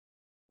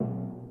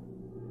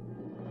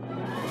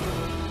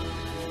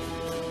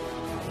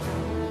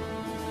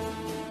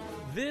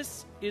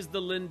This is the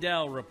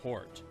Lindell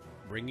Report,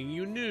 bringing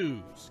you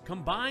news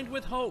combined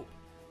with hope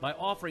by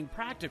offering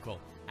practical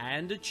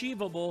and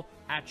achievable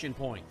action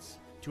points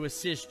to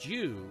assist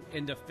you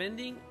in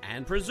defending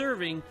and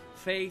preserving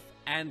faith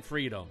and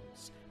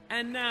freedoms.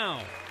 And now,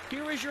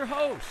 here is your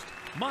host,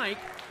 Mike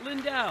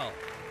Lindell.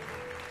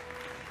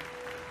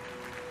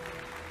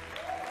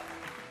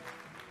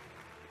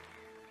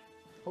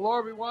 Hello,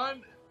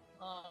 everyone.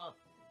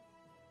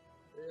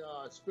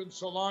 It's been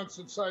so long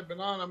since I've been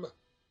on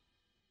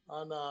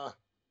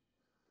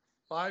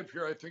live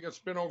here. I think it's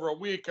been over a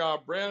week.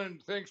 Brandon,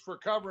 thanks for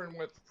covering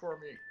for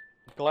me.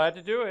 Glad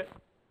to do it.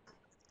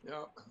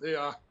 Yeah,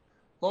 the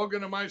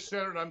Logan, am I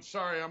centered? I'm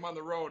sorry, I'm on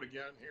the road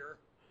again here.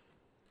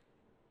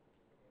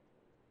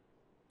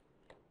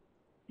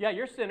 Yeah,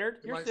 you're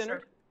centered. Am You're I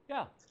centered.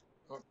 Yeah.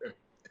 Okay.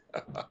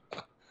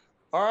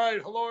 All right.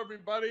 Hello,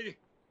 everybody.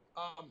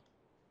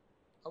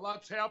 A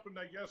lot's happened,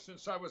 I guess,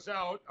 since I was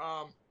out.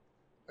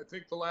 I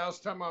think the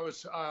last time I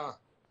was,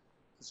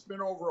 it's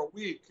been over a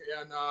week,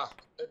 and I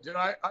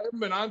haven't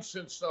been on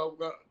since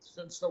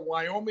the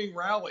Wyoming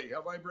rally,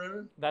 have I,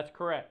 Brennan? That's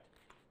correct.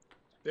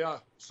 Yeah.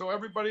 So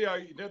everybody,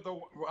 you did the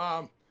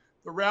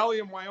rally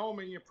in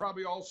Wyoming. You've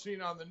probably all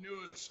seen on the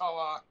news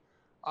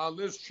how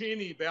Liz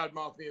Cheney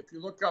badmouthed me. If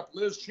you look up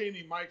Liz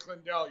Cheney, Mike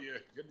Lindell, you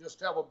can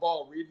just have a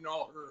ball reading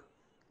all her.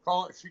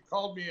 She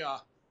called me a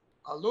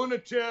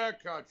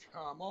lunatic,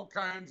 all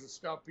kinds of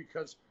stuff.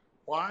 Because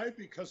why?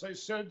 Because I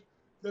said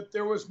that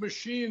there was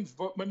machines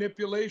vote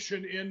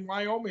manipulation in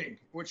Wyoming,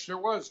 which there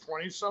was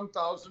 20-some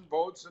thousand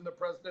votes in the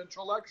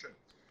presidential election.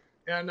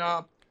 And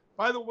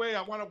by the way,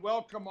 I want to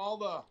welcome all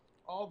the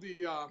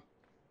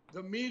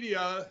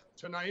media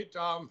tonight.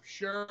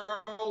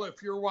 Cheryl,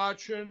 if you're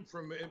watching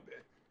from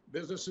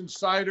Business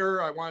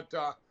Insider, I want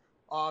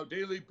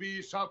Daily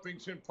Beast,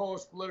 Huffington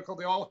Post, Political,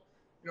 they all,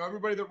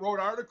 everybody that wrote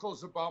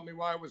articles about me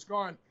while I was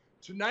gone.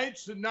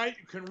 Tonight's the night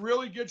you can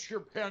really get your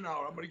pen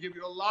out. I'm going to give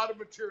you a lot of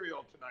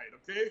material tonight,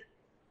 okay?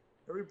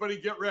 Everybody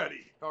get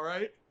ready, all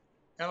right?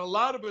 And a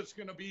lot of it's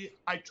going to be,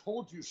 I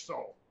told you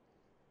so.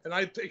 And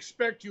I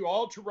expect you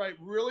all to write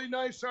really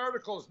nice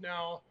articles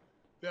now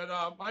that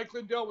Mike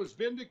Lindell was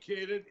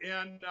vindicated,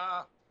 and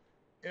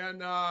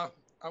I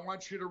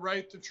want you to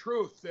write the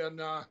truth. And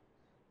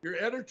your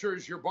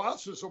editors, your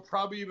bosses will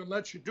probably even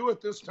let you do it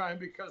this time,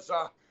 because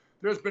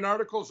there's been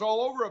articles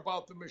all over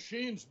about the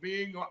machines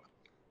being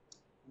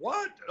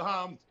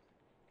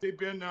they've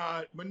been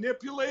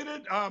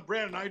manipulated.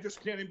 Brandon, I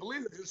just can't even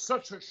believe it. It's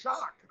such a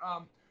shock.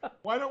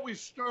 Why don't we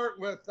start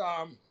with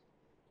the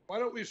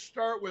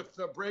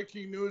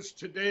breaking news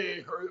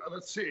today? Or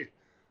let's see.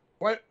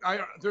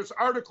 There's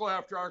article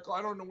after article.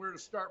 I don't know where to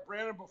start.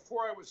 Brandon,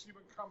 before I was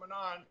even coming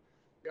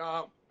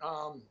on,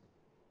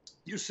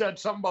 you said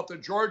something about the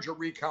Georgia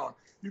recount.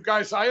 You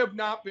guys, I have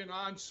not been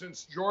on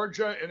since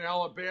Georgia and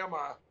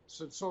Alabama,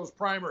 since those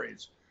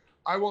primaries.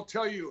 I will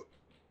tell you,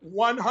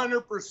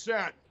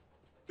 100%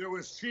 there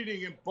was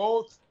cheating in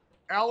both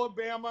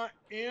Alabama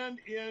and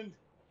in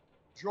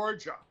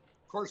Georgia.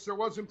 Of course, there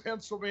was in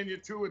Pennsylvania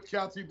too with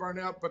Kathy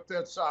Barnett,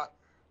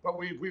 but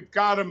we've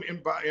got them in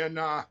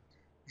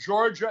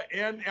Georgia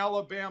and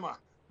Alabama.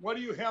 What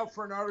do you have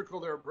for an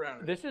article there,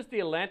 Brandon? This is the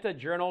Atlanta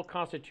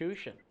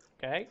Journal-Constitution,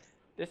 okay?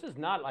 This is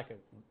not like a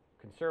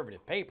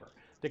conservative paper.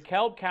 The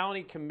DeKalb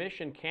County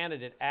Commission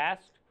candidate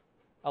asked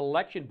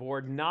election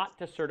board not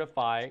to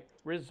certify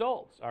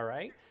results, all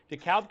right?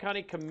 DeKalb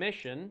County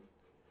Commission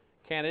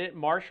candidate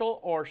Marshall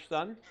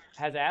Orson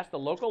has asked the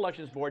local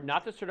elections board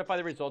not to certify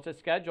the results as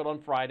scheduled on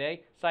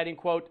Friday, citing,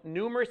 quote,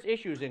 numerous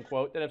issues, end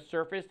quote, that have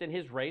surfaced in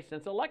his race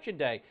since Election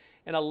Day.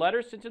 In a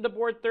letter sent to the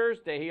board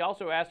Thursday, he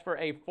also asked for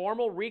a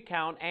formal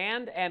recount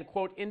and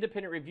quote,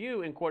 independent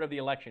review, end quote, of the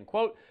election.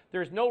 Quote,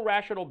 there's no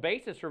rational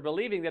basis for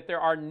believing that there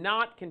are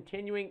not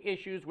continuing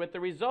issues with the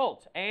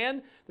results,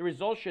 and the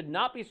results should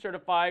not be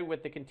certified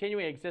with the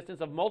continuing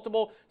existence of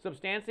multiple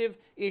substantive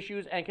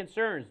issues and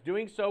concerns.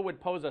 Doing so would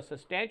pose a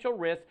substantial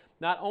risk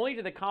not only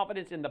to the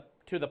confidence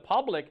to the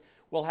public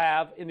will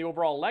have in the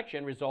overall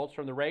election results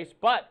from the race,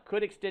 but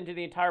could extend to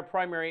the entire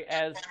primary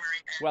as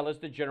well as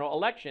the general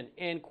election,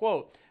 end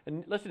quote.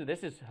 And listen to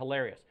this, is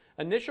hilarious.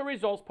 Initial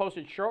results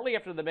posted shortly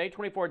after the May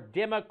 24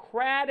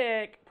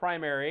 Democratic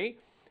primary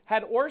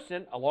had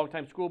Orson, a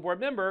longtime school board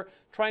member,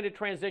 trying to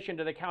transition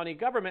to the county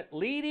government,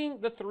 leading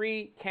the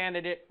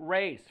three-candidate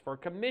race for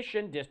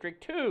Commission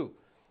District 2,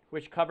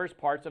 which covers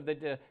parts of the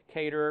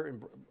Decatur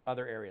and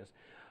other areas.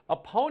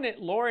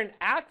 Opponent Lauren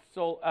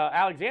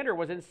Alexander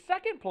was in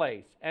second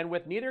place, and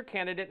with neither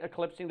candidate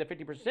eclipsing the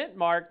 50%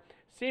 mark,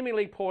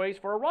 seemingly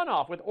poised for a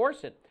runoff with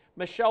Orson.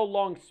 Michelle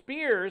Long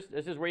Spears,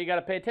 this is where you got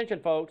to pay attention,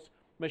 folks.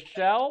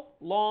 Michelle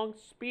Long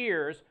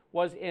Spears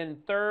was in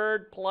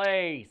third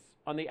place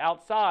on the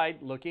outside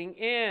looking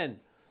in.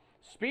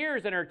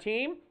 Spears and her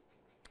team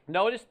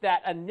noticed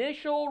that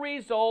initial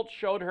results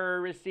showed her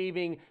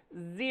receiving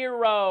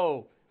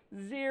zero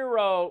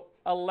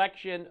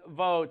election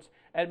votes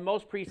at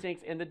most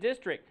precincts in the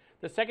district.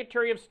 The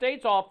Secretary of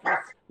State's office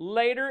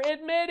later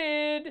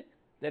admitted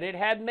that it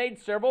had made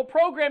several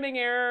programming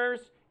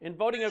errors in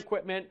voting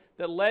equipment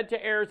that led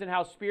to errors in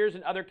how Spears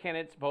and other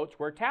candidates' votes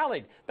were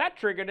tallied. That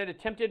triggered an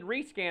attempted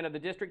rescan of the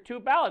District 2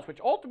 ballots,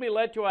 which ultimately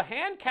led to a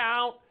hand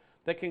count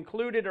that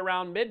concluded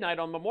around midnight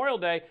on Memorial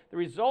Day. The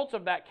results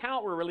of that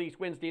count were released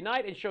Wednesday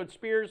night and showed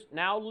Spears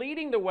now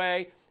leading the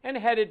way and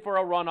headed for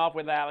a runoff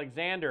with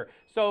Alexander.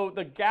 So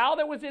the gal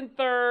that was in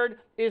third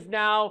is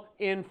now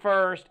in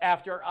first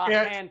after a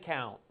hand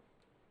count.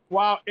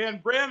 Wow.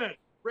 And Brandon,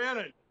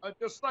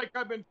 just like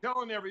I've been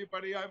telling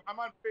everybody, I'm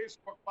on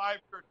Facebook Live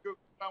here too.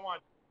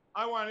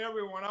 I want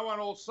everyone. I want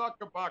old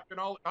Suckabuck and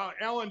all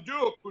Alan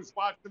Duke, who's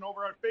watching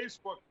over on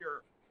Facebook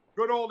here.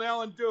 Good old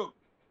Alan Duke.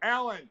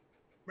 Alan,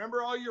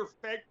 remember all your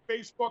fake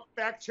Facebook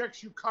fact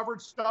checks? You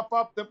covered stuff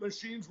up that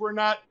machines were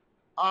not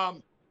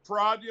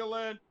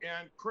fraudulent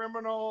and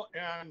criminal.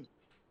 And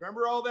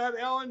remember all that,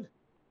 Alan?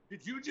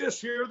 Did you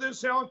just hear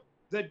this, Alan?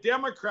 The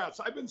Democrats,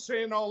 I've been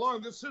saying all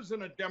along, this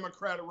isn't a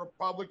Democrat or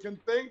Republican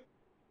thing.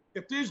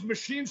 If these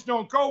machines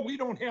don't go, we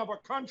don't have a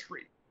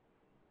country.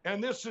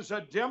 And this is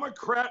a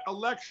Democrat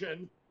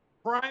election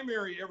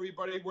primary,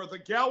 everybody, where the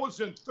gal was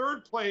in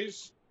third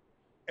place.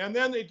 And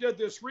then they did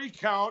this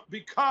recount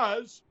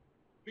because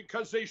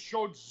they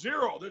showed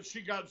zero, that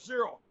she got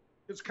zero.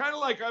 It's kind of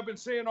like I've been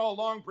saying all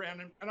along,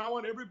 Brandon, and I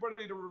want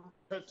everybody to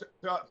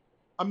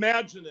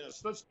imagine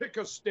this. Let's pick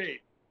a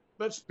state.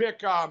 Let's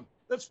pick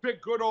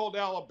good old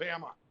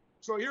Alabama.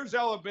 So here's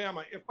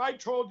Alabama. If I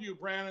told you,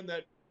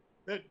 Brandon,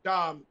 that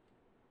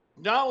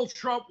Donald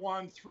Trump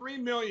won 3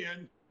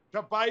 million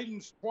to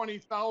Biden's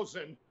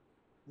 20,000,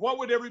 what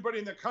would everybody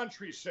in the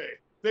country say?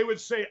 They would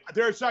say,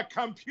 there's a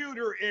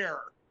computer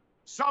error.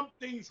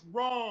 Something's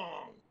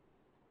wrong.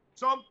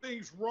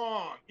 Something's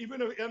wrong.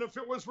 Even if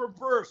it was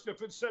reversed,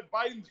 if it said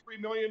Biden 3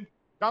 million,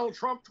 Donald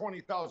Trump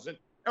 20,000,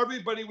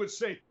 everybody would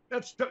say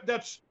that's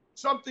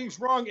something's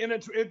wrong.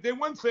 And they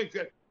wouldn't think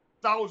that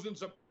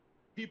thousands of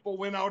people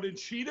went out and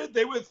cheated.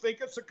 They would think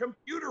it's a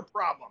computer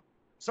problem.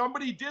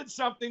 Somebody did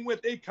something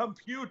with a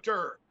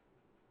computer.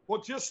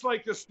 Well, just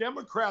like this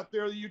Democrat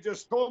there that you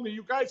just told me,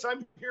 you guys,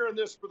 I'm hearing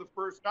this for the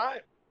first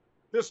time.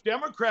 This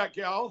Democrat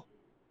gal,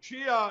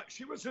 she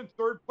was in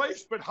third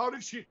place, but how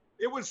did she?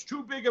 It was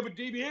too big of a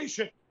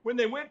deviation. When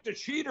they went to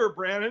cheat her,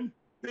 Brandon,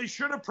 they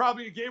should have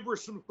probably gave her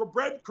some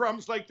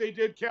breadcrumbs like they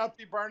did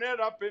Kathy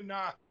Barnett up in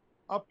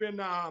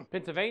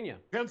Pennsylvania,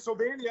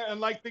 and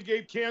like they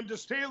gave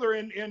Candace Taylor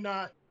in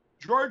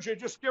Georgia.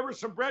 Just give her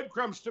some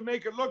breadcrumbs to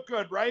make it look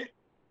good, right?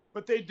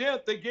 But they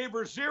did. They gave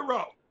her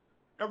zero,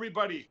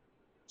 everybody.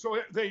 So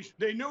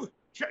they knew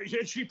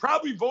she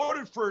probably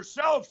voted for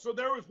herself. So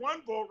there was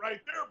one vote right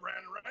there,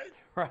 Brandon, right?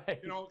 Right.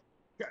 You know,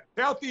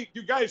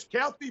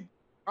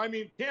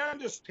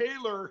 Candace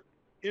Taylor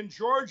in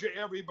Georgia,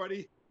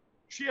 everybody,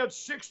 she had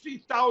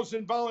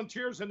 60,000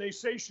 volunteers, and they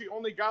say she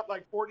only got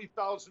like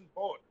 40,000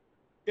 votes.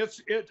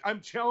 I'm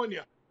telling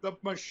you, the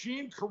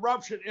machine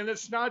corruption, and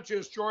it's not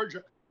just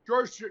Georgia.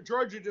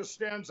 Georgia just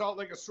stands out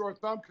like a sore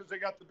thumb because they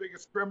got the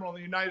biggest criminal in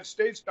the United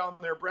States down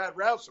there, Brad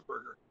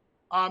Raffensperger.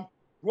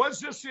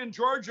 Was this in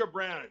Georgia,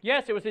 Brandon?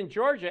 Yes, it was in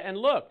Georgia. And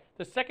look,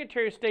 the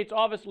Secretary of State's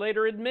office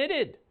later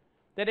admitted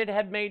that it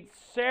had made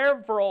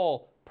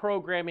several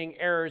programming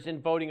errors in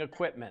voting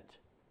equipment.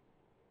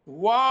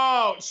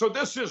 Wow. So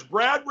this is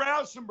Brad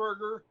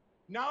Raffensperger.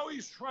 Now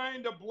he's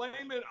trying to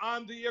blame it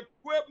on the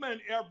equipment,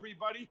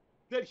 everybody,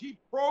 that he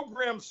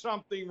programmed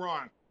something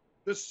wrong.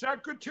 The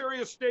Secretary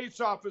of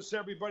State's office,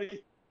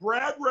 everybody,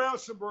 Brad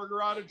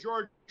Raffensperger out of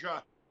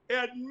Georgia,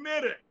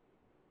 admitted,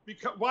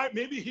 because why?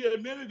 Maybe he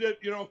admitted it,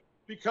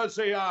 because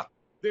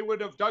they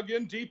would have dug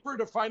in deeper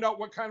to find out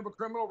what kind of a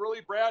criminal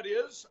really Brad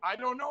is. I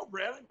don't know,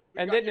 Brandon.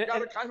 You got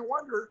to kind of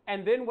wonder.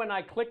 And then when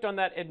I clicked on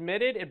that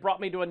admitted, it brought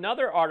me to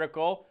another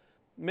article,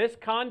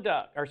 miscount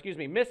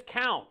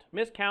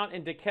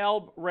in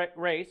DeKalb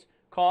race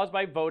caused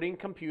by voting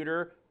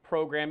computer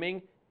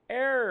programming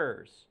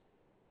errors.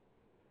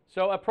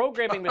 So a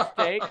programming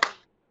mistake.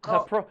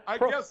 I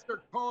guess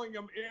they're calling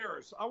them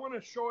errors. I want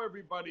to show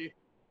everybody,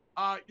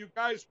 you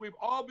guys, we've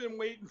all been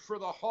waiting for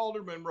the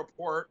Haldeman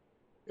report.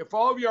 If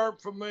all of you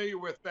aren't familiar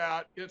with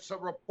that, it's a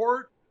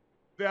report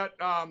that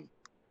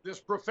this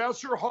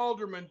Professor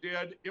Haldeman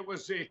did.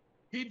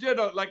 He did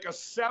a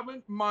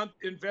 7-month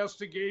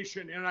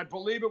investigation, and I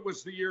believe it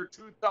was the year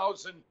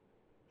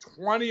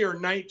 2020 or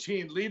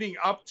 19, leading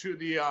up to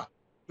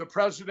the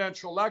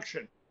presidential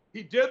election.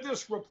 He did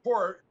this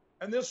report,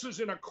 and this is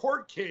in a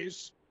court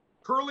case,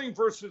 Curling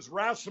versus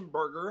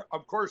Raffensperger.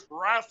 Of course,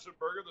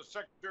 Raffensperger, the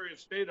Secretary of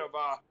State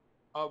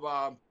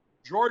of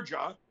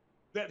Georgia,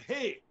 that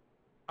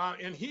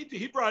and he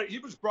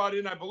was brought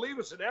in, I believe,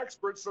 as an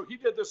expert, so he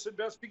did this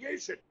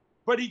investigation.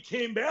 But he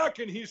came back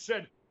and he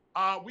said,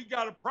 we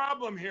got a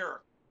problem here,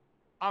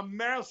 a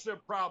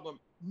massive problem.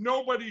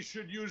 Nobody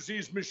should use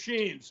these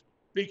machines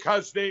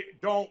because they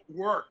don't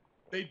work.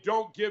 They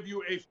don't give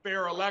you a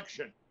fair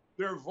election.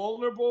 They're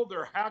vulnerable,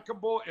 they're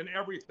hackable, and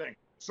everything.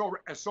 So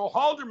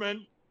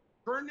Haldeman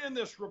turned in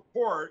this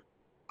report.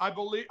 I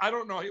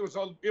don't know,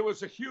 it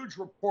was a huge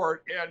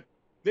report, and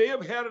they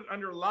have had it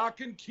under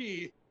lock and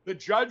key. The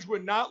judge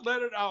would not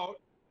let it out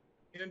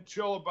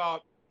until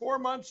about 4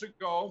 months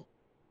ago.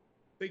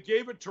 They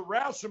gave it to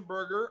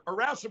Rassenberger, or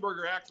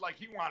Rassenberger acted like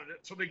he wanted it,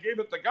 so they gave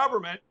it to the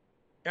government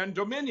and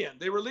Dominion.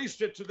 They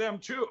released it to them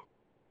too.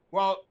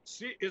 Well,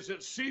 is it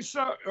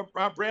CISA,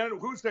 Brandon?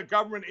 Who's the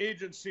government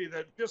agency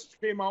that just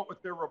came out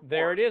with their report?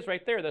 There it is,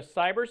 right there, the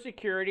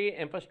Cybersecurity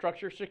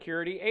Infrastructure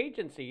Security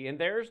Agency, and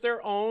there's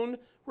their own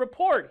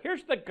report. Here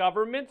is the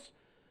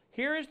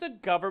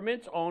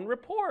government's own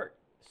report.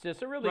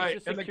 CISA releases right,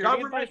 and security the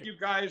government, advisory. you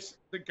guys,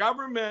 the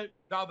government.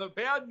 Now, the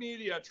bad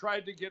media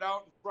tried to get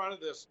out in front of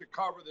this to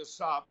cover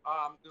this up.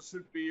 This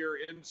would be your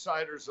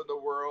insiders of the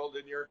world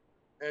and your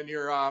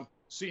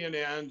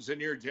CNNs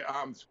and your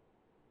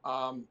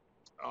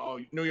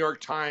New York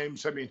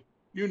Times. I mean,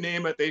 you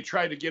name it. They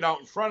tried to get out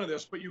in front of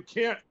this, but you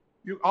can't.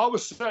 You all of a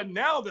sudden,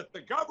 now that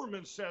the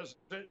government says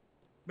that,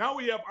 now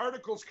we have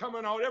articles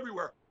coming out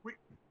everywhere.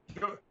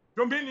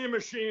 Dominion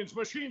machines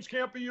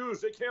can't be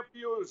used. They can't be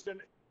used,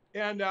 and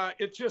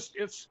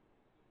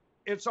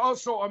it's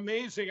also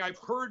amazing. I've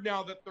heard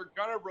now that they're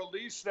going to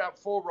release that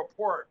full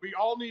report. We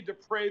all need to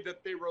pray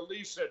that they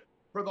release it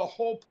for the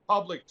whole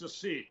public to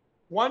see.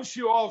 Once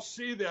you all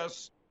see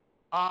this,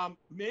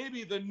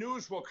 maybe the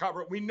news will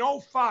cover it. We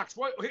know Fox.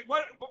 What?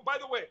 By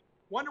the way,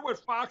 wonder what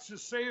Fox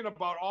is saying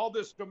about all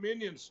this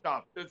Dominion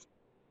stuff.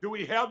 Do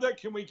we have that?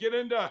 Can we get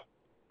into?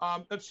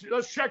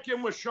 Let's check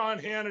in with Sean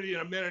Hannity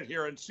in a minute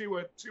here and see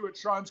what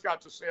Sean's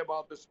got to say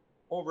about this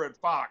over at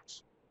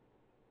Fox.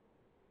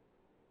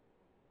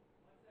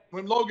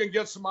 When Logan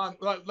gets him on,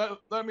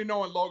 let me know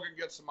when Logan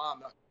gets him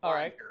on. All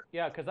right. Here.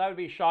 Yeah, because I would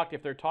be shocked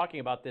if they're talking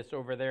about this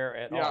over there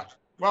at all.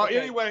 Well, okay.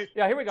 Anyway.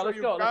 Yeah, here we go. So Let's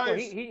go. Guys,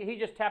 Let's go. He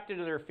just tapped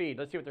into their feed.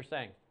 Let's see what they're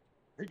saying.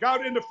 He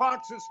got into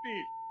Fox's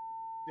feed.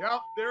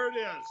 Yep, there it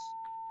is.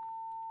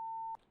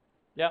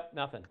 Yep,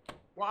 nothing.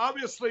 Well,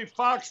 obviously,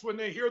 Fox, when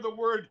they hear the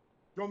word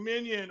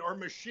Dominion or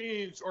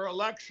machines or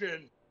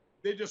election,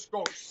 they just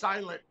go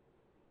silent.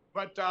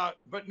 But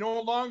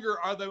no longer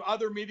are the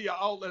other media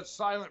outlets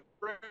silent.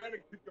 Brandon,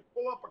 could you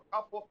pull up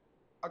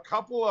a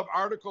couple of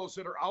articles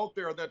that are out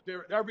there that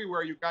they're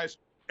everywhere, you guys?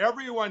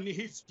 Everyone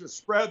needs to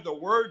spread the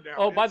word now.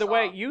 Oh, by the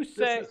way, you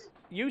say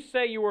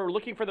you were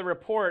looking for the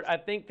report. I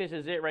think this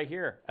is it right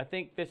here. I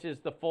think this is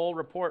the full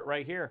report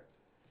right here.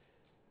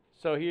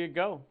 So here you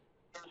go,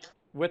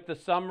 with the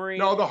summary.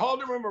 No, the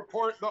Haldeman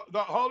report. The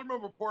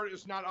Haldeman report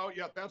is not out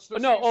yet. That's the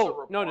CISA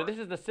report. No. This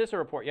is the CISA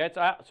report. Yeah, it's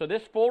out. So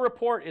this full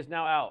report is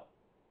now out.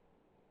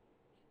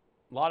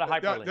 A lot of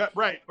hyperlinks.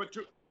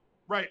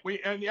 Right,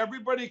 and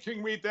everybody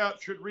can read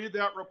that. Should read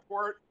that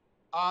report.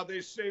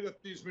 They say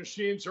that these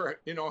machines are,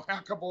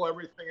 hackable.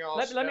 Everything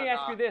else. Let me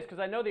ask you this, because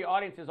I know the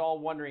audience is all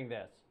wondering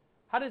this.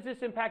 How does this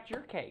impact your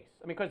case?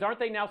 I mean, because aren't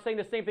they now saying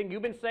the same thing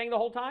you've been saying the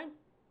whole time?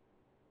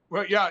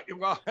 Well, yeah.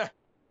 Well,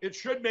 it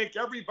should make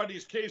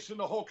everybody's case in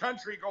the whole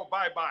country go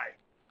bye-bye.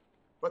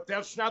 But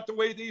that's not the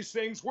way these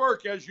things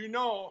work. As you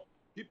know,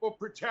 people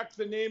protect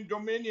the name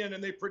Dominion,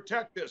 and they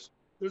protect this.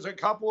 There's a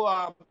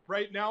couple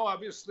right now.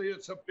 Obviously,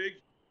 it's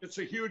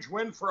a huge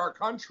win for our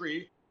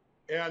country.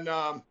 And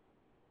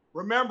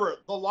remember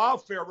the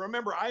lawfare.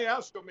 Remember, I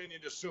asked Dominion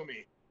to sue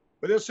me,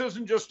 but this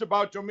isn't just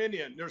about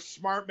Dominion. There's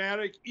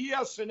Smartmatic.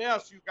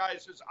 ES&S, you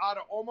guys, is out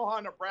of Omaha,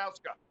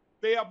 Nebraska.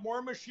 They have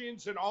more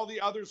machines than all the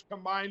others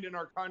combined in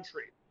our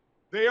country.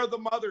 They are the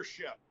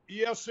mothership.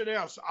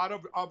 ES&S out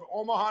of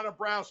Omaha,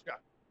 Nebraska.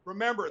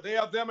 Remember, they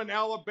have them in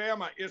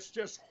Alabama. It's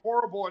just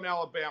horrible in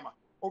Alabama.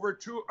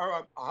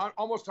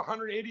 Almost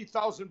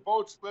 180,000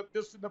 votes flipped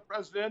just in the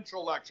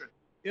presidential election.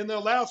 In the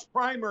last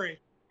primary,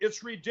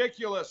 it's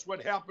ridiculous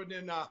what happened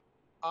in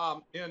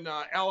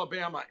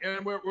Alabama.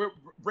 And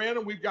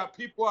Brandon, we've got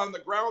people on the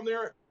ground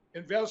there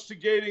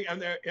investigating,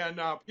 and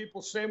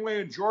people same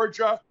way in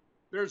Georgia.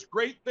 There's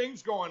great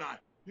things going on.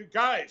 You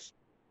guys,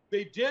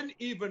 they didn't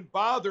even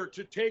bother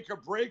to take a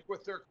break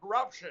with their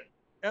corruption,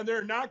 and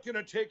they're not going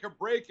to take a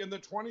break in the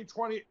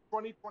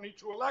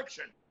 2022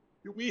 election.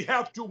 We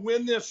have to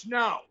win this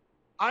now.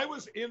 I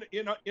was in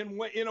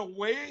a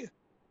way,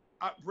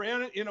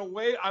 Brandon. In a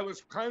way, I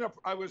was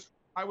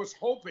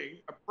hoping,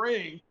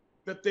 praying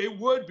that they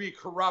would be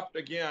corrupt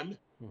again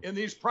in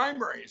these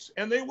primaries,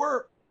 and they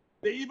were.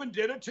 They even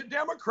did it to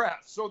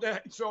Democrats. So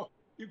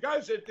you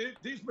guys,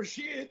 these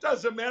machines. It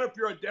doesn't matter if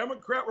you're a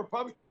Democrat,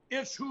 Republican.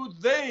 It's who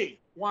they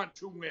want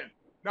to win.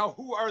 Now,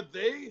 who are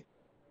they?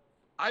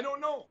 I don't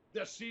know.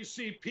 The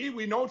CCP.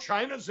 We know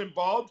China's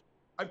involved.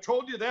 I've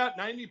told you that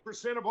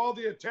 90% of all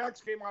the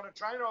attacks came out of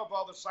China, of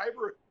all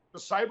the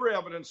cyber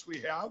evidence we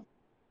have.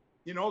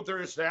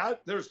 There's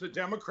that. There's the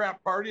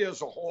Democrat Party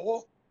as a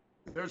whole.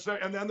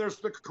 And then there's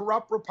the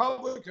corrupt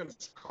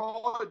Republicans.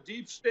 Call it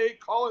deep state.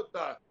 Call it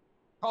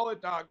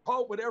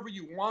whatever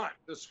you want.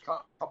 This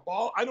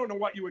cabal. I don't know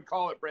what you would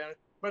call it, Brandon.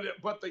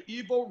 But the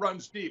evil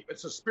runs deep.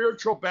 It's a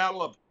spiritual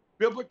battle of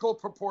biblical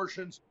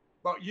proportions.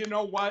 But you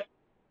know what?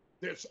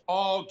 It's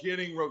all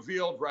getting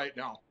revealed right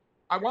now.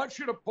 I want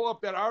you to pull up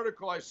that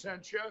article I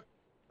sent you,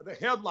 the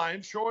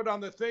headline, show it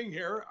on the thing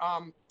here.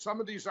 Some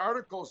of these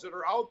articles that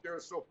are out there,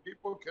 so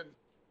people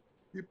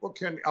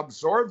can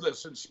absorb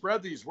this and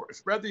spread these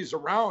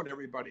around.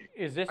 Everybody.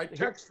 Is this? I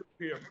texted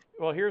you.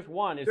 Well, here's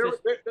one.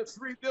 Let's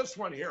read this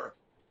one here.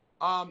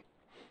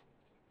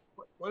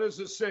 What does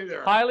it say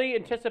there? Highly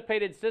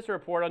anticipated citizen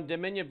report on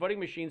Dominion voting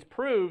machines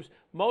proves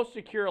most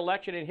secure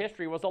election in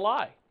history was a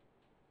lie.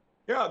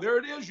 Yeah, there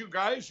it is, you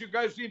guys. You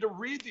guys need to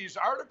read these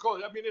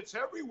articles. I mean, it's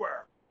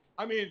everywhere.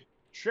 I mean,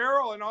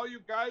 Cheryl and all you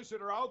guys that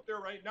are out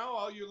there right now,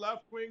 all you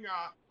left-wing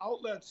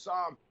outlets,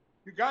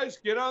 you guys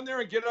get on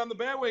there and get on the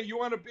bandwagon. You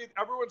want to be,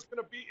 everyone's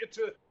going to beat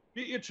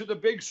you to the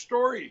big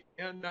story.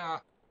 And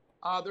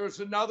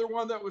there's another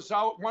one that was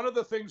out. One of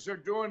the things they're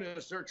doing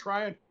is they're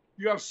trying,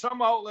 you have some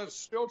outlets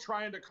still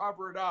trying to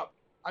cover it up.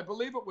 I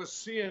believe it was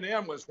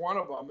CNN was one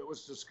of them. It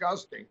was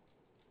disgusting.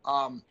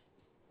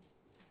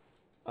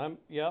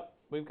 Yep,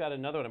 we've got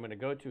another one I'm going to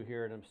go to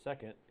here in a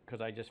second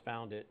because I just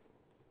found it.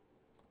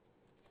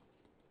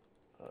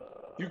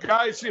 You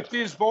guys, if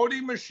these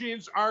voting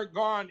machines aren't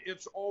gone,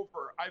 it's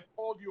over. I've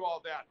told you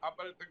all that.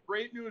 But the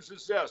great news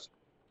is this.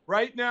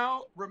 Right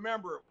now,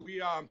 remember,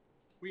 we have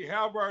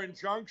our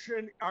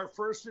injunction. Our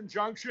first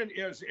injunction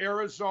is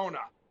Arizona.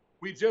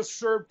 We just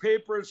served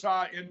papers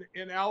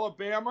in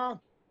Alabama.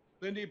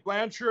 Lindy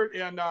Blanchard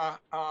and by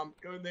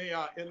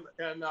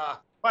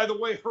the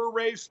way, her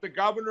race, the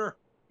governor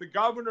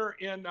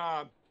in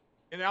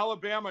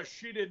Alabama,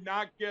 she did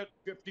not get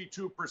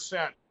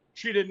 52%.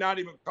 She did not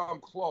even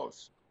come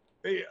close.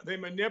 They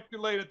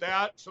manipulated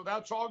that, so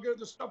that's all good.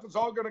 This stuff is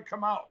all going to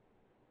come out.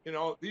 You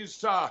know,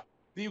 these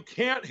you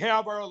can't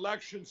have our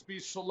elections be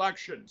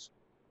selections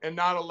and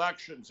not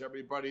elections.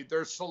 Everybody,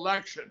 they're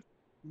selections.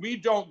 We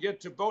don't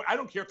get to vote. I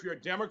don't care if you're a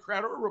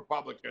Democrat or a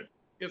Republican.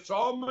 It's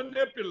all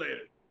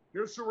manipulated.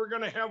 Here's who we're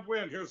going to have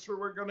win. Here's who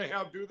we're going to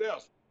have do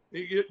this.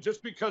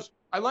 Just because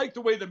I like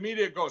the way the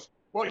media goes.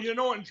 Well, you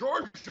know, in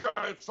Georgia,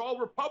 it's all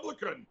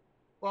Republican.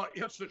 Well,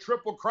 it's the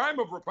triple crime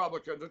of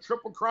Republicans, the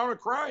triple crown of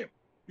crime.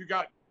 You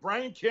got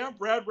Brian Kemp,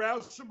 Brad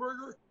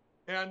Rassenberger,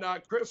 and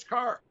Chris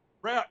Carr.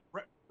 Brad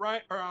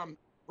Rassenberger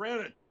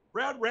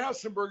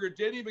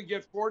didn't even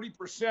get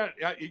 40%.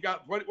 He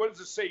got, what does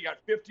it say? He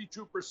got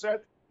 52%.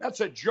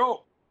 That's a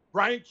joke.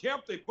 Brian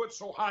Kemp, they put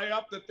so high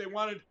up that they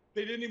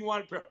didn't even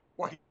want to,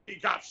 well, he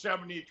got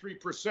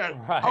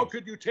 73%. Right. How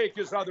could you take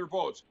his other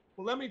votes?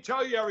 Well, let me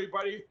tell you,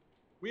 everybody,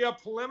 we have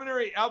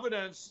preliminary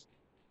evidence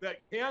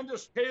that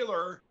Candace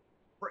Taylor,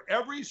 for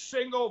every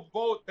single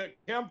vote that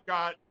Kemp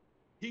got,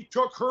 he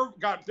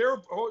got their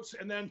votes,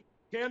 and then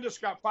Candace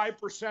got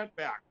 5%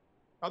 back.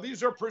 Now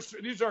these are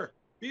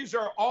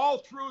all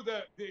through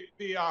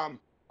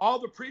all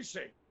the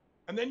precinct,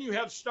 and then you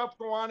have stuff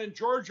go on in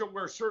Georgia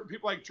where certain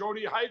people like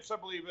Jody Heights, I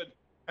believe,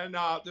 and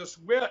this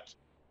Witt,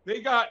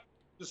 they got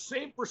the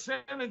same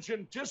percentage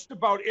in just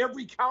about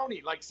every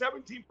county, like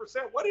 17%.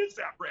 What is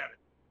that, Brandon?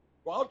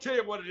 Well, I'll tell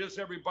you what it is,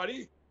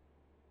 everybody.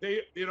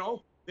 They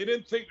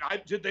didn't think.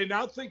 Did they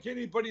not think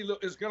anybody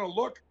is going to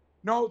look?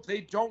 No, they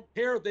don't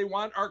care. They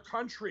want our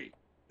country.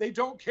 They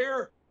don't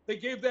care. They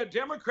gave that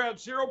Democrat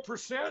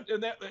 0%,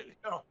 and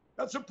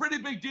that's a pretty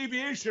big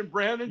deviation,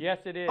 Brandon.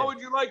 Yes, it is. How would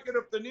you like it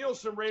if the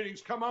Nielsen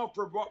ratings come out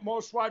for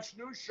most watched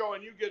news show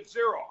and you get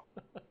 0?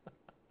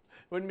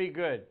 Wouldn't be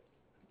good.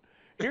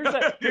 Here's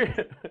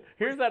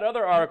that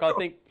other article I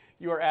think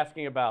you were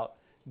asking about.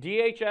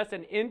 DHS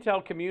and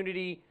Intel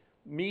community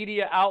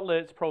media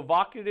outlets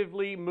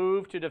provocatively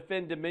move to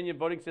defend Dominion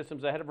voting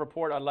systems ahead of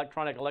report on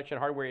electronic election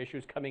hardware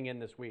issues coming in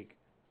this week.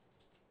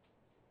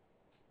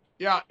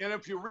 Yeah, and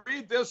if you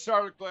read this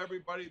article,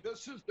 everybody,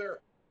 this is they're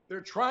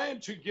trying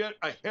to get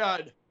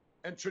ahead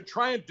and to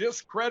try and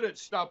discredit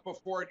stuff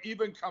before it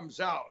even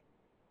comes out.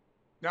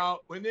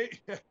 Now,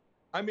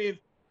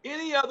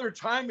 any other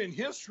time in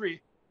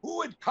history, who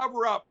would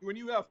cover up when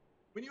you have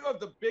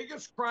the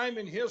biggest crime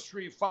in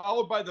history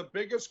followed by the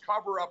biggest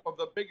cover up of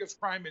the biggest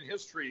crime in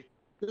history?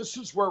 This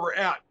is where we're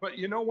at. But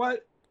you know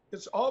what?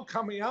 It's all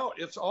coming out.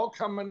 It's all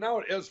coming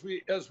out as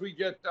we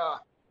get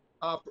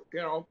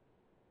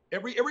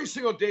every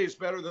single day is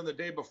better than the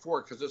day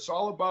before, because it's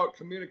all about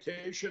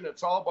communication.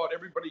 It's all about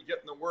everybody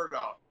getting the word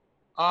out.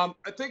 I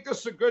think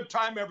this is a good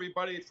time,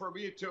 everybody, for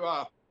me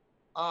to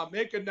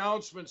make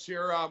announcements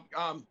here.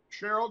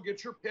 Cheryl,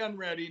 get your pen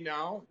ready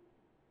now.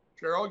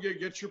 Cheryl,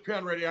 get your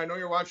pen ready. I know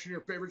you're watching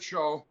your favorite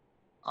show.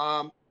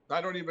 I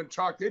don't even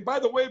talk. Hey, by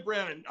the way,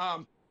 Brandon,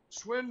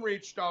 Swin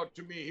reached out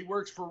to me. He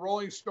works for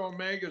Rolling Stone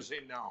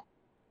magazine now.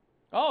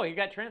 Oh, he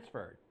got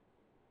transferred.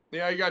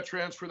 Yeah, he got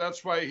transferred.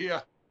 That's why he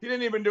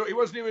didn't even he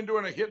wasn't even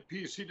doing a hit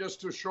piece. He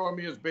just was showing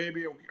me his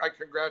baby, and I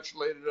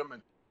congratulated him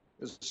and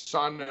his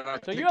son. And I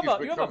think you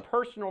have a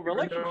personal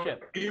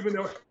relationship.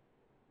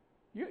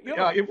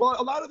 Well,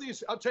 a lot of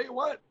these, I'll tell you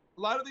what,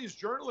 a lot of these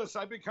journalists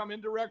I've become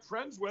indirect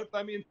friends with.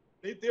 I mean,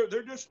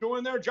 they're just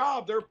doing their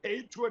job. They're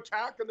paid to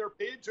attack, and they're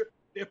paid to,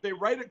 if they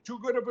write it too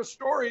good of a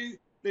story,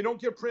 they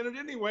don't get printed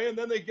anyway, and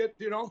then they get,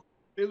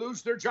 they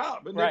lose their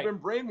job. And they've been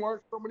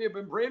brainwashed. So many have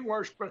been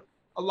brainwashed, but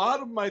a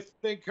lot of them, I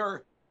think,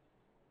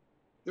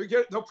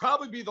 they'll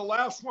probably be the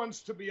last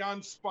ones to be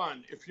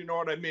unspun, if you know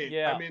what I mean.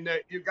 Yeah. I mean,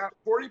 you've got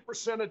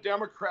 40% of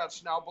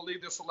Democrats now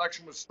believe this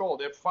election was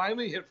stolen. It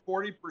finally hit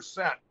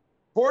 40%.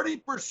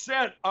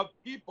 40% of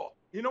people.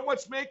 You know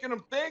what's making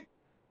them think?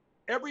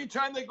 Every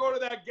time they go to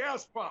that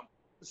gas pump,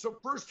 it's the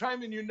first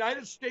time in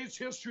United States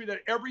history that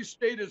every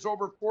state is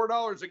over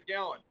 $4 a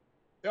gallon.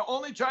 The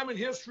only time in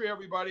history,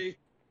 everybody.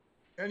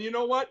 And you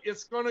know what?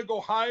 It's going to go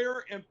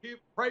higher, and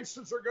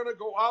prices are going to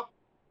go up.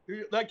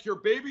 Like your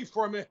baby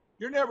formula,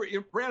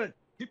 Brandon,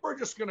 people are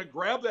just going to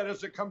grab that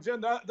as it comes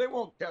in. They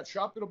won't catch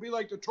up. It'll be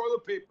like the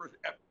toilet paper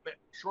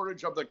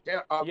shortage of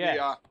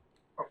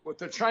with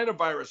the China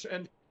virus,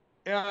 and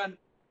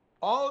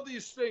all of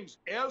these things.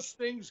 As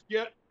things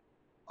get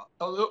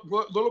a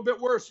little bit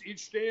worse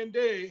each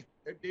day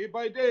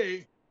by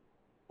day.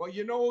 Well,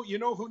 you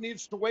know who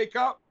needs to wake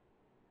up?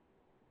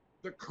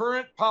 The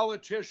current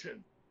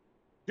politician.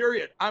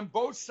 Period. On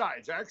both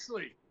sides,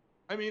 actually.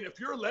 I mean, if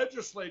you're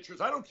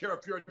legislatures, I don't care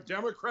if you're a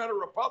Democrat or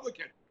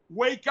Republican,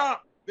 wake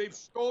up. They've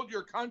stole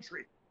your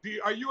country.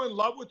 Are you in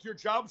love with your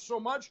job so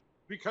much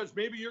because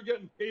maybe you're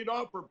getting paid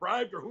off or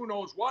bribed or who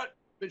knows what,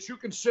 that you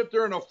can sit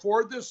there and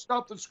afford this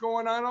stuff that's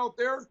going on out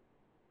there?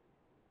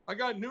 I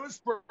got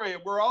news for you.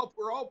 We're all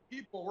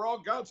people. We're all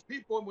God's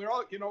people, and we're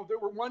all, there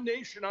were one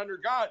nation under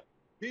God.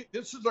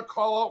 This is a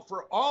call out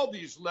for all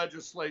these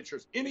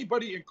legislatures,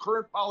 anybody in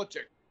current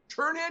politics.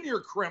 Turn in your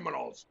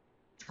criminals.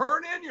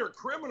 Turn in your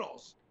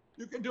criminals.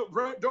 You can do it.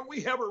 Don't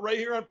we have it right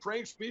here on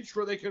Frank Speech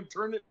where they can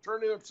turn it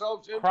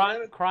themselves in?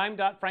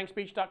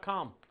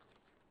 Crime.frankspeech.com.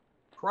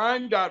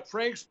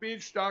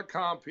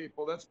 Crime.frankspeech.com,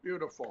 people. That's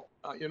beautiful.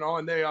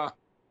 And they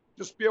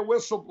just be a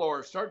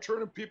whistleblower. Start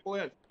turning people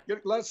in.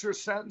 Get lesser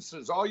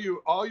sentences. All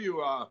you,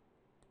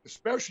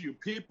 especially you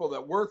people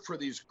that work for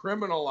these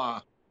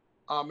criminal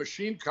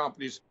machine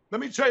companies.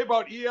 Let me tell you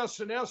about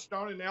ES&S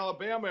down in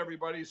Alabama,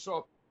 everybody.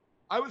 So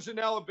I was in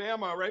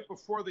Alabama right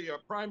before the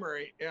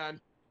primary, and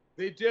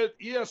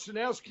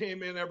ES&S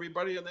came in,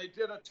 everybody, and they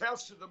did a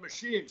test of the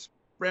machines.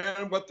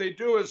 And what they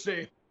do is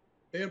they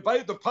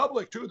invite the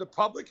public too. The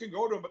public can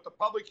go to them, but the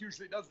public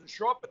usually doesn't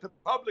show up, but the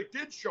public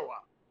did show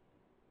up.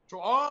 So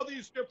all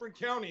these different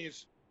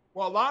counties,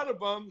 well, a lot of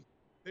them,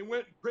 they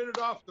went and printed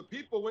off, the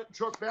people went and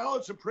took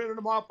ballots and printed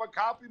them off on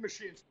copy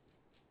machines.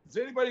 Does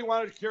anybody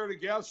want to care to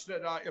guess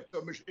that if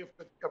the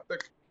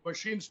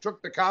machines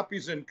took the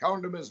copies and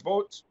counted them as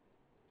votes?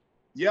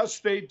 Yes,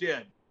 they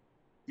did.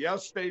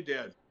 Yes, they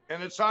did.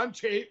 And it's on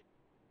tape.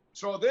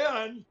 So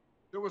then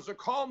there was a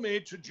call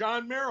made to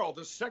John Merrill,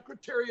 the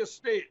Secretary of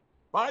State,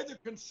 by the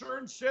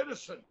concerned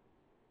citizen.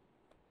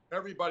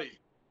 Everybody.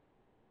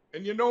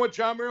 And you know what,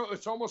 John Merrill?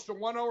 It's almost a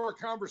 1-hour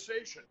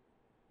conversation.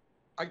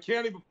 I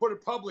can't even put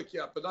it public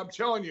yet, but I'm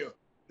telling you,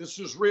 this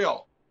is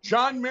real.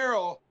 John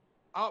Merrill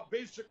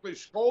basically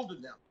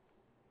scolded them.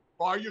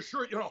 Well, are you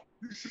sure?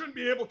 You shouldn't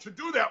be able to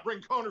do that,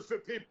 bring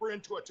counterfeit paper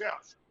into a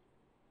test.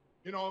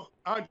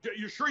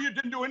 You sure you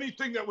didn't do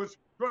anything that was,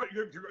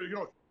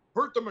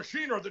 hurt the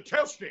machine or the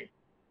testing?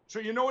 So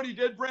you know what he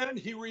did, Brandon?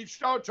 He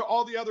reached out to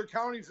all the other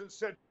counties and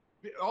said,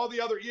 all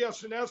the other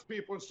ES&S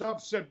people and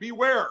stuff said,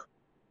 beware,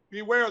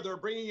 they're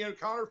bringing in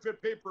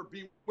counterfeit paper.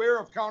 Beware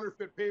of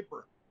counterfeit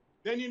paper.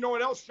 Then you know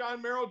what else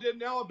John Merrill did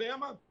in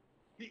Alabama?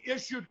 He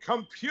issued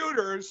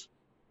computers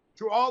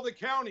to all the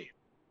counties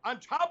on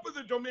top of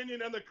the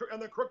Dominion and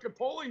the crooked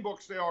polling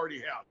books they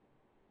already have.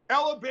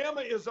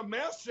 Alabama is a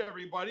mess,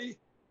 everybody.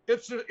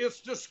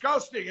 It's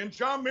disgusting. And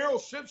John Merrill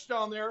sits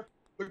down there,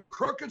 the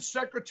crooked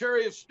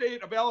Secretary of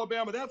State of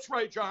Alabama. That's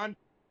right, John.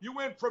 You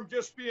went from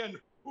just being,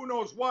 who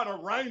knows what, a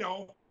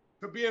rhino,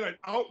 to being an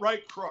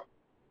outright crook.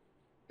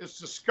 It's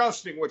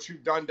disgusting what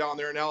you've done down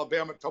there in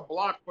Alabama to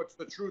block what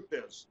the truth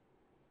is.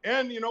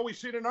 And, we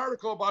seen an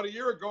article about a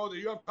year ago that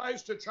you have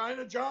ties to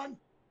China, John.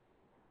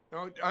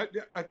 I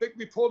think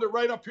we pulled it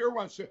right up here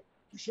once. You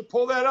should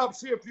pull that up,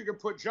 see if you can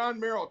put John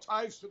Merrill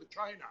ties to the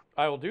China.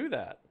 I will do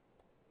that.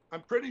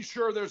 I'm pretty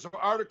sure there's an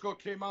article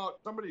came out.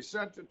 Somebody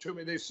sent it to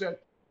me. They said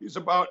he's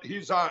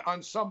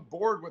on some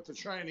board with the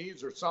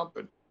Chinese or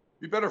something.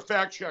 You better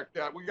fact check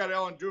that. We got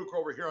Alan Duke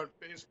over here on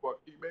Facebook.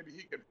 Maybe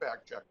he can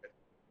fact check it.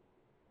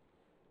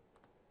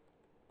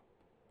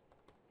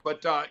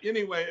 But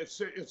anyway, it's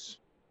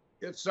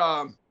you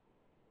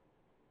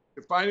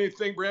find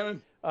anything,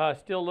 Brandon?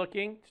 Still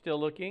looking.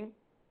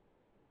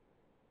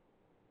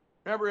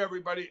 Remember,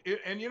 everybody,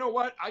 and you know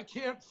what? I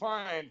can't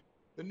find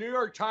the New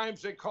York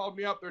Times. They called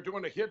me up. They're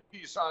doing a hit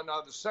piece on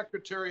the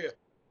Secretary,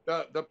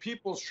 the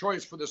People's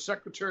Choice for the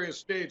Secretary of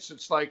States.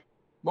 It's like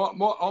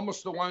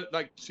almost the one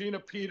like Tina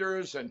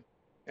Peters and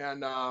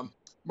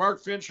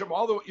Mark Fincham.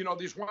 Although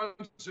these ones,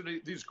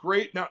 these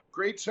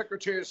great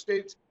Secretary of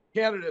State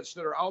candidates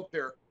that are out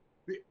there.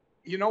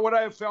 You know what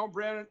I have found,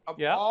 Brandon?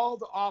 Of all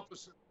the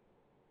offices,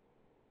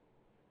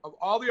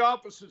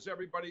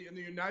 everybody in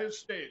the United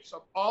States,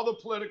 of all the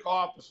political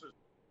offices,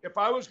 if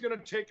I was going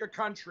to take a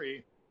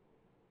country,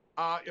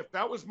 if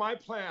that was my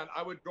plan,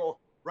 I would go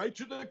right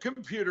to the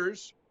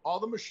computers,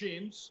 all the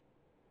machines,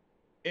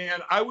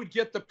 and I would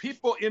get the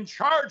people in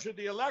charge of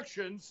the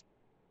elections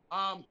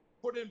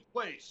put in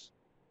place.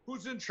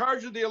 Who's in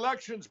charge of the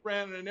elections,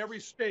 Brandon, in every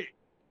state?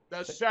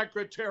 The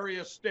Secretary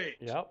of State.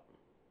 Yep.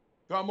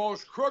 The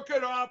most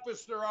crooked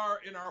office there are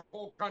in our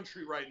whole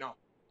country right now.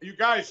 You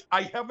guys,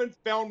 I haven't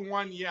found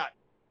one yet.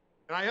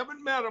 And I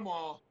haven't met them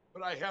all,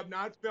 but I have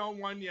not found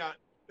one yet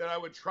that I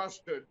would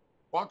trust to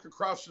walk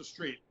across the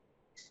street.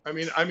 And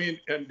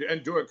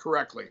do it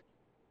correctly.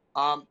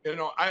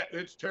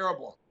 It's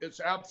terrible. It's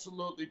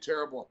absolutely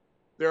terrible.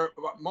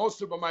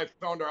 Most of them I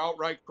found are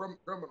outright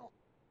criminal,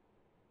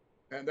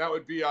 and that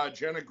would be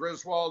Jenna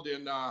Griswold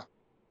in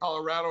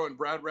Colorado and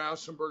Brad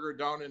Rassenberger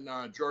down in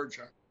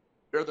Georgia.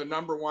 They're the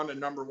number one and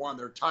number one.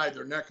 They're tied.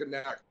 They're neck and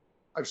neck.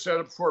 I've said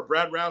it before.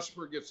 Brad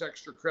Rassenberger gets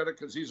extra credit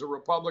because he's a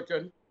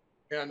Republican,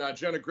 and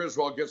Jenna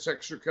Griswold gets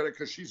extra credit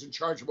because she's in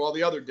charge of all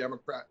the other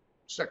Democrat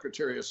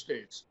Secretary of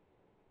States.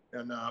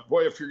 And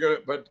boy, if you're gonna,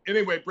 but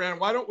anyway, Brandon,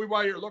 why don't we,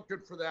 while you're looking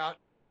for that,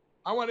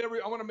 I want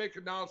to make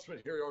an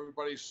announcement here,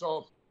 everybody.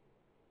 So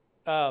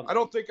I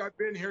don't think I've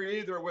been here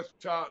either with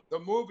the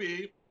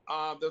movie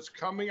that's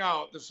coming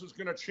out. This is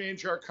going to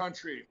change our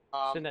country.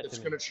 It's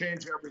going to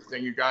change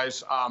everything, you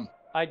guys.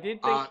 I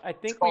think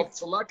it's called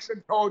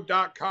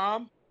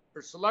selectioncode.com.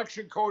 Or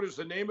Selection Code is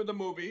the name of the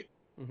movie.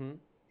 Mm-hmm.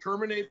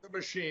 Terminate the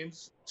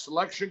Machines.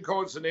 Selection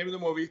Code is the name of the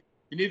movie.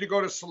 You need to go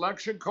to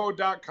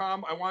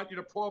selectioncode.com. I want you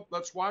to pull up.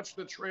 Let's watch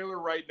the trailer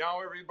right now,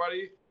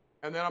 everybody,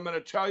 and then I'm going to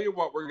tell you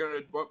what we're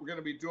going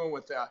to be doing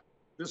with that.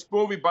 This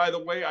movie, by the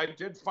way, I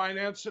did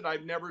finance it.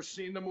 I've never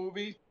seen the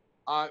movie.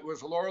 It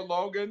was Laura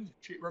Logan.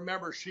 She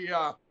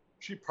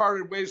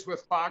parted ways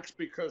with Fox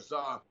because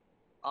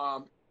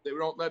they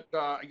don't let.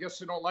 I guess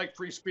they don't like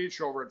free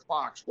speech over at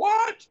Fox.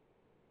 What?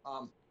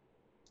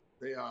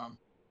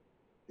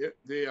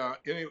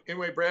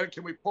 Anyway, Brad,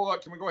 can we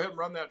go ahead and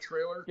run that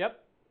trailer? Yep.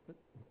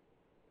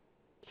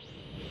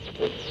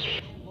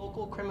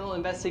 Local criminal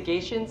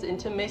investigations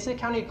into Mesa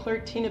County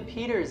Clerk Tina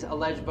Peters'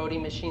 alleged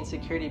voting machine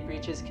security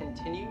breaches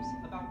continues.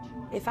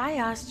 If I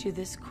asked you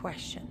this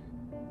question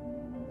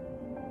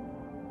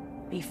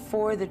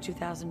before the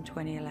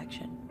 2020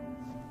 election,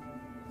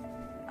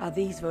 are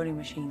these voting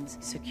machines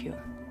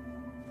secure?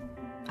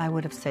 I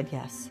would have said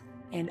yes.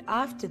 And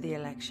after the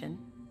election,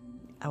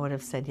 I would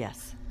have said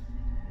yes.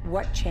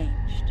 What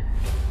changed?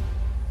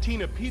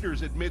 Tina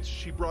Peters admits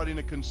she brought in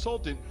a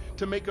consultant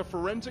to make a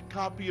forensic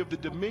copy of the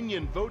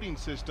Dominion voting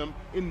system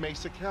in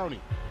Mesa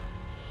County.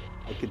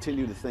 I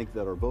continue to think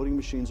that our voting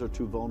machines are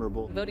too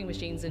vulnerable. Voting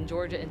machines in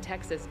Georgia and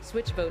Texas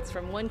switch votes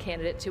from one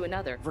candidate to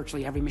another.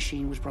 Virtually every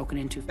machine was broken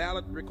into.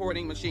 Ballot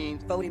recording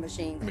machines. Voting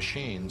machines.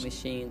 Machines.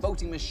 Machines.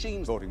 Voting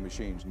machines. Voting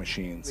machines.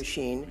 Machines.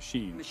 Machine.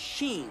 Machine.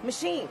 Machine.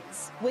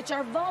 Machines, which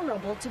are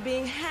vulnerable to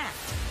being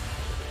hacked.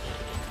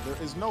 There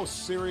is no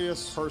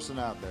serious person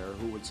out there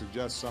who would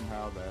suggest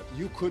somehow that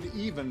you could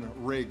even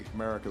rig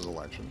America's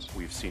elections.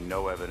 We've seen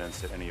no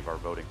evidence that any of our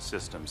voting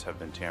systems have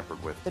been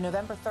tampered with. The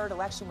November 3rd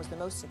election was the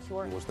most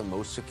secure. It was the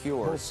most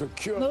secure.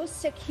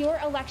 Most secure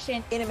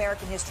election in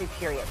American history,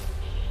 period.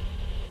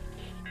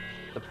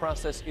 The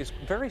process is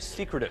very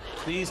secretive.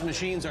 These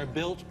machines are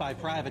built by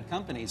private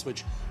companies,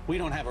 which we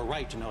don't have a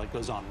right to know what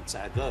goes on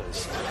inside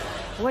those.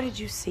 What did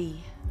you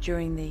see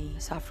during the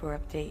software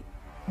update?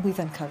 We've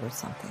uncovered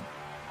something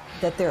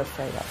that they're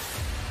afraid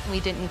of. We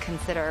didn't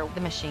consider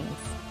the machines.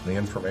 The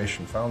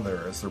information found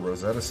there is the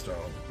Rosetta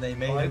Stone. They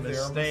made a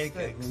mistake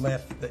and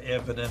left the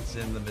evidence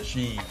in the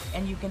machine.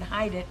 And you can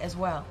hide it as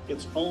well.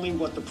 It's only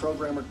what the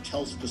programmer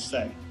tells it to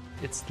say.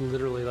 It's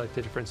literally like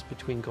the difference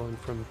between going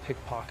from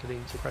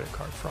pickpocketing to credit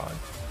card fraud.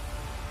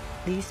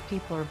 These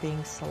people are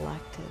being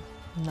selected,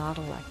 not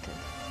elected.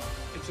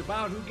 It's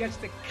about who gets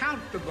to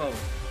count the vote.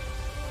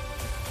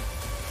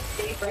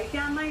 They break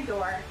down my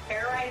door,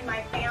 terrorize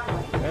my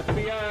family.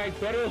 FBI,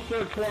 federal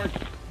search warrant.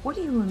 What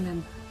do you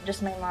remember?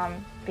 Just my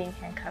mom being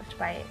handcuffed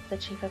by the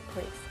chief of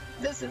police.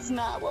 This is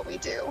not what we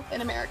do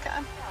in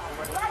America.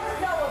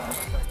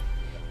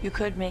 You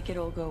could make it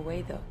all go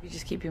away, though. You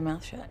just keep your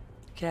mouth shut.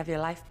 You could have your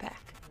life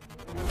back.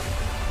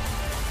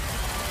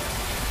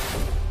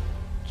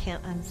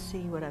 Can't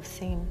unsee what I've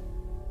seen.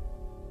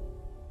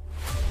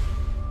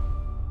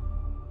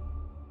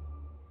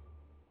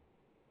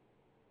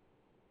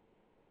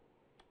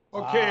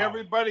 Okay,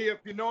 everybody, if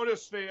you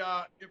notice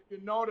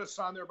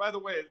on there, by the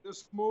way,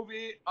 this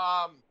movie,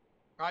 I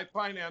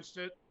financed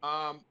it.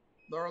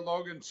 Laura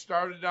Logan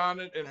started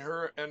on it, and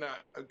her and a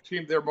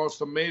team, they're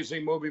most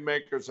amazing movie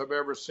makers I've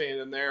ever seen.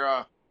 And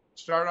they're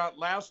started out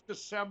last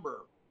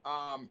December.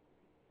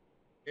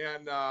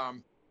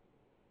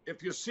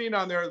 If you've seen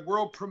on there,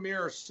 world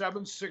premiere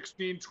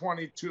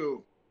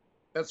 7/16/22.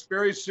 That's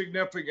very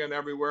significant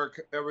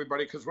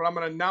everybody, because what I'm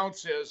going to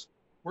announce is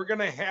we're going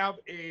to have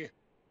a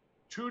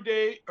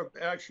 2-day,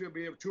 actually it'll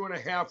be a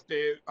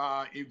 2.5-day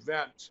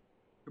event.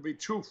 It'll be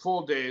 2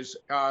 full days.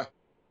 The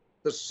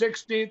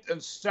 16th and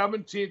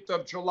 17th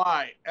of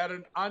July at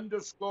an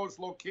undisclosed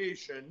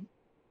location.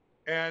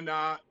 And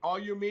all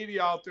you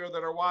media out there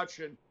that are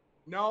watching,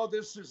 no,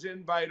 this is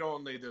invite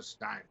only this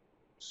time.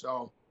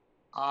 So,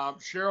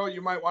 Cheryl,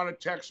 you might want to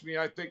text me.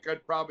 I think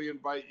I'd probably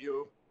invite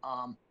you.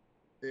 And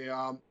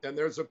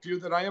there's a few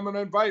that I am going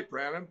to invite,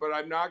 Brandon, but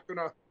we're not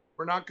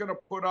going to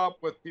put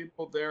up with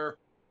people there.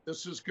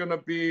 This is going to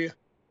be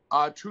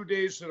 2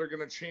 days that are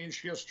going to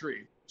change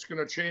history. It's going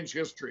to change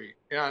history.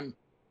 And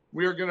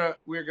we're going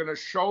to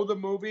show the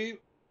movie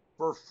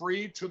for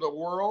free to the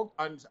world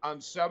on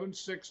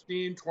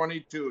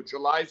 7/16/22,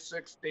 July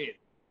 16th.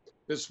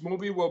 This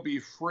movie will be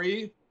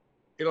free.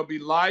 It'll be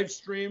live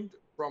streamed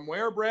from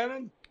where,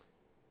 Brandon?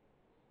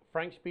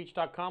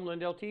 frankspeech.com,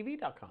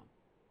 lindelltv.com.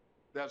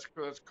 That's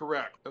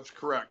correct. That's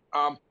correct.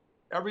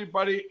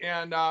 Everybody,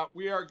 and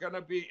we are going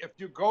to be, if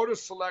you go to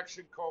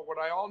Selection Code, what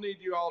I all need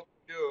you all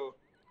to do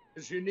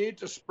is you need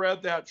to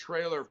spread that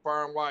trailer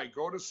far and wide.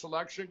 Go to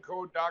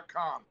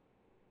selectioncode.com.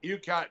 You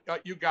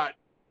got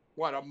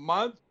what, a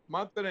month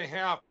and a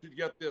half to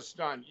get this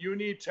done. You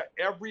need to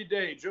every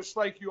day, just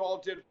like you all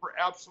did for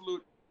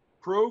Absolute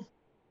Proof.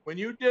 When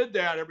you did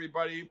that,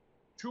 everybody,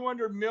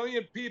 200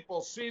 million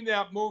people seen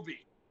that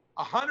movie.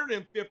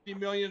 150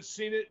 million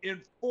seen it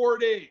in 4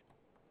 days,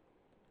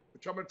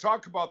 which I'm going to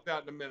talk about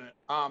that in a minute.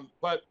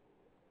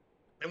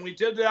 And we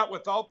did that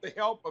without the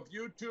help of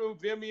YouTube,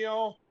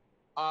 Vimeo,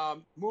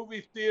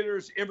 movie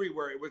theaters,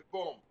 everywhere. It was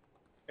boom.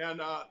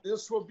 And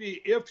this will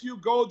be, if you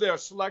go there,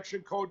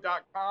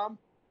 selectioncode.com,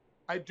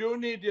 I do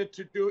need you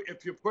to do,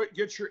 if you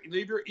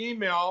leave your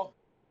email,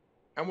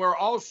 and we're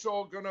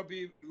also going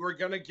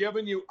to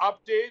giving you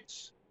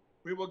updates.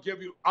 We will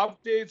give you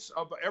updates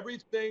of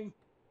everything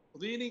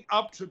leading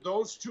up to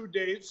those 2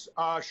 dates.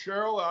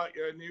 Cheryl,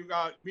 and you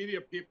got media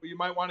people, you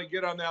might want to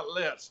get on that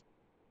list.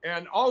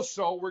 And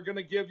also, we're going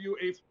to give you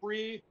a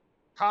free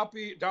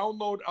copy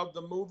download of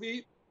the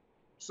movie.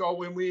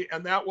 So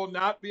and that will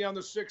not be on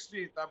the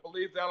 16th. I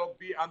believe that'll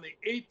be on the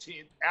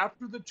 18th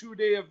after the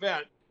 2-day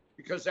event,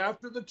 because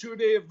after the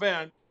 2-day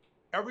event,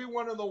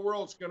 everyone in the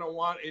world's going to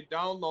want a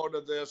download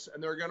of this,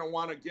 and they're going to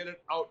want to get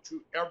it out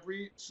to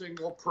every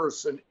single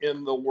person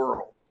in the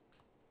world.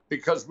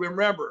 Because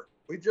remember,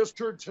 we just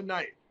heard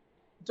tonight,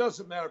 it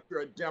doesn't matter if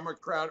you're a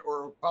Democrat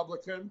or a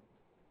Republican.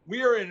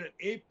 We are in an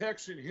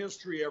apex in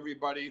history,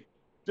 everybody,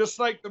 just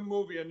like the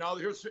movie. And now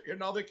they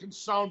can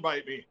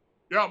soundbite me.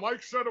 Yeah,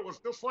 Mike said it was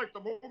just like the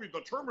movie,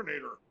 The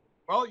Terminator.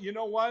 Well, you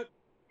know what?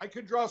 I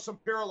could draw some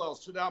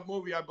parallels to that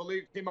movie. I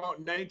believe it came out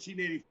in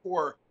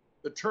 1984,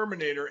 The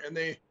Terminator, and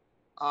they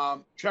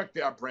check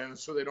that, Brandon,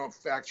 so they don't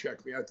fact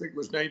check me. I think it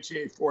was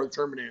 1984, The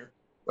Terminator.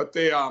 But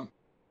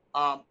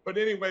but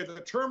anyway, The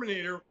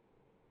Terminator,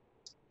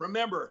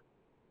 remember,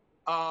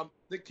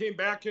 they came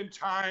back in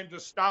time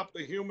to stop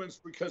the humans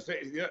because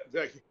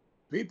the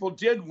people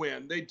did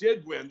win. They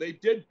did win. They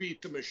did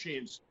beat the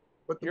machines.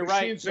 But the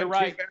machines You're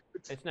right.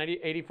 It's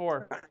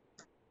 1984.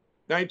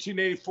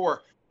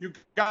 1984. You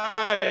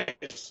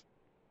guys,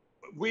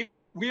 we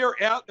are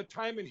at the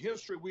time in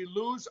history. We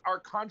lose our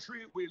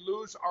country. We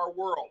lose our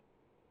world.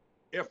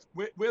 If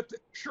with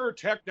sure,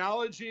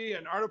 technology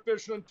and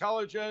artificial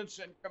intelligence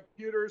and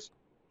computers,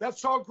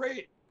 that's all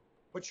great.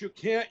 But you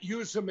can't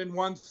use them in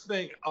one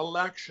thing,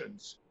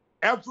 elections,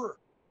 ever.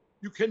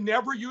 You can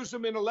never use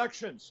them in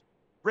elections.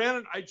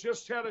 Brandon, I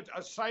just had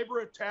a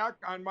cyber attack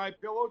on my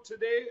pillow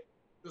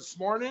this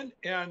morning,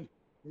 and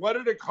what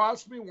did it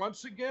cost me?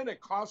 Once again, it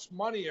costs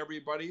money,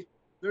 everybody.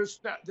 There's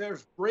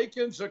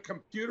break-ins of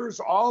computers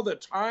all the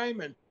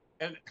time,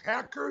 and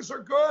hackers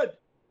are good.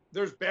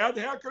 There's bad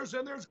hackers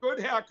and there's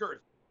good hackers.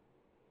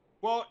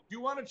 Well,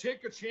 you want to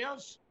take a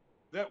chance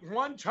that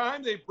one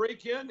time they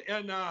break in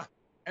and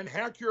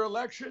hack your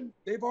election?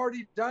 They've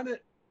already done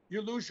it.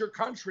 You lose your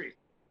country.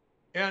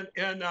 And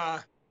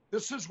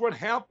this is what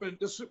happened.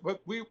 This is what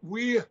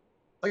we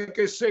like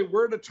I say,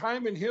 we're at a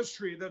time in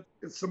history that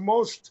it's the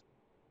most,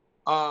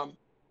 we're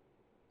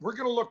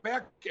going to look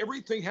back.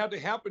 Everything had to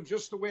happen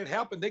just the way it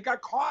happened. They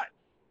got caught.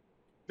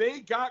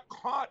 They got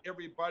caught,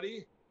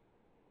 everybody.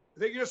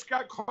 They just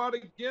got caught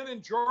again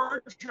in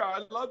Georgia.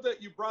 I love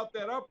that you brought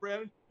that up,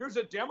 Brandon. Here's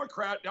a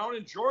Democrat down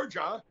in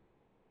Georgia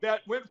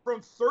that went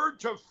from third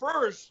to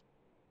first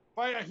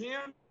by a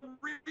hand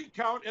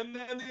recount, and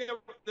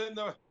then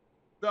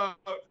the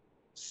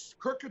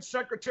crooked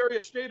Secretary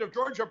of State of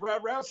Georgia,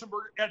 Brad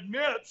Rassenberg,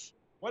 admits.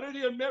 What did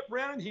he admit,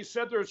 Brandon? He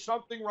said there's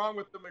something wrong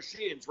with the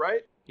machines,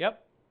 right?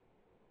 Yep.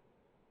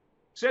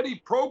 Said he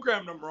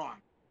programmed them wrong.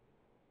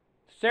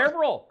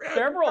 Several. A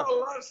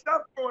lot of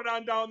stuff going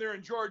on down there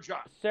in Georgia.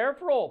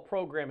 Several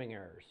programming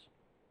errors.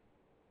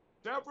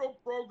 Several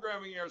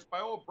programming errors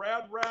by old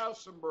Brad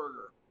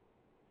Rassenberger.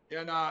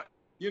 And,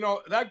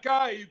 that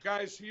guy, you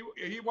guys,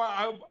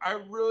 I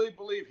really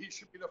believe he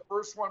should be the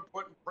first one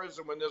put in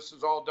prison when this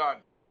is all done.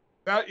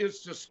 That is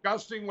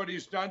disgusting what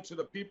he's done to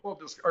the people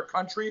of our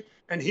country.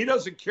 And he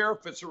doesn't care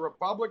if it's a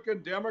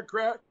Republican,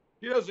 Democrat.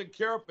 He doesn't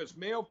care if it's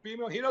male,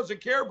 female. He doesn't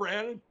care,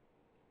 Brandon.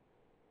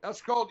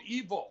 That's called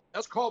evil.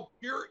 That's called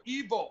pure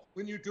evil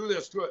when you do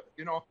this to it.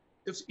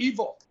 It's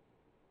evil.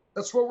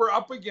 That's what we're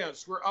up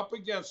against. We're up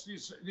against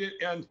these.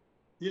 And,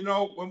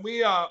 when we,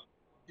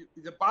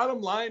 the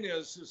bottom line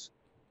is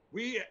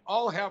we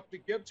all have to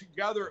get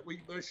together.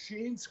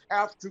 Machines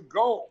have to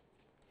go.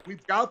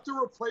 We've got the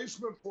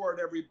replacement for it,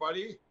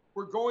 everybody.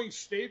 We're going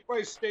state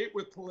by state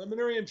with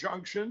preliminary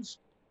injunctions.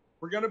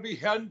 We're going to be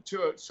heading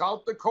to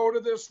South Dakota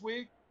this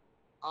week.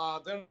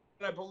 Then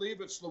I believe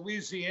it's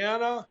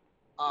Louisiana,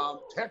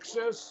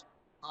 Texas,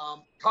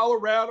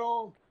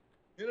 Colorado,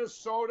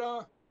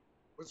 Minnesota,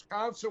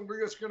 Wisconsin.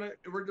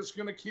 We're just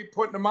gonna keep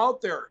putting them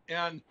out there,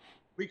 and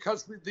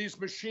because these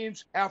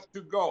machines have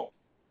to go,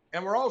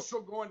 and we're also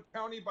going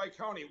county by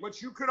county,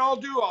 which you can all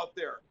do out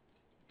there.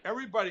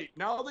 Everybody,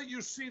 now that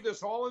you see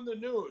this all in the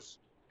news,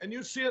 and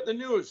you see it in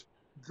the news,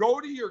 go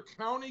to your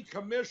county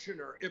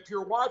commissioner if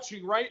you're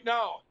watching right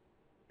now,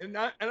 and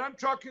I'm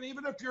talking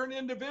even if you're an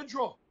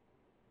individual.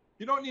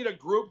 You don't need a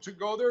group to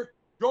go there.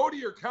 Go to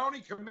your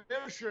county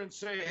commissioner and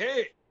say,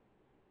 hey,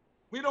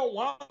 we don't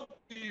want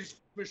these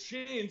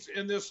machines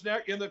in the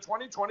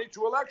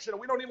 2022 election.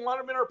 We don't even want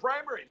them in our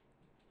primaries.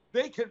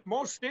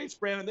 Most states,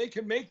 Brandon, they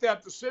can make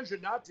that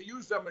decision not to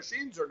use them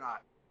machines or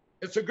not.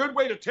 It's a good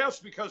way to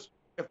test, because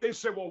if they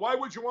say, well, why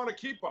would you want to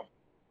keep them?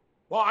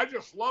 Well, I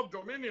just love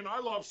Dominion. I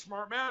love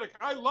Smartmatic.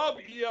 I love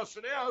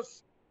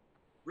ES&S.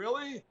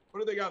 Really?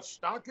 What do they got,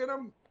 stock in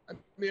them? I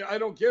mean, I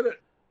don't get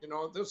it. You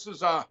know, there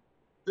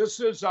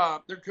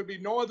could be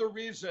no other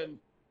reason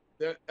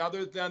that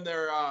other than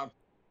they're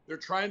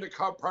trying to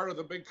cover part of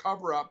the big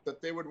cover up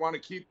that they would want to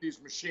keep these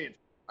machines.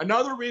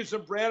 Another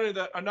reason,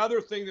 Brandon,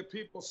 another thing that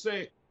people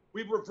say,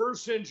 we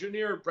reverse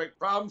engineered, like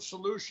problem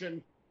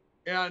solution.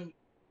 And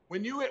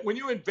when you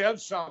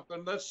invent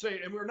something, let's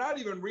say, and we're not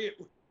even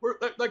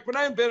like when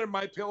I invented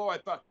my pillow, I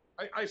thought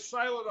I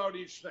siloed out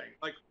each thing.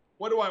 Like,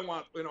 what do I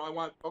want? You know, I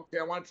want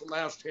it to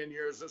last 10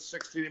 years. It's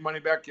 60 money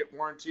back, get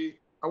warranty.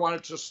 I want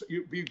it to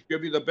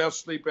give you the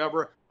best sleep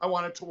ever. I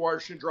want it to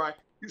wash and dry.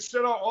 You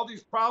set out all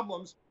these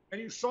problems and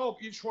you solve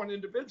each one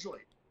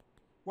individually.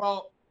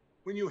 Well,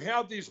 when you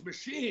have these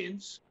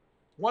machines,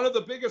 one of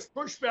the biggest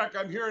pushback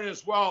I'm hearing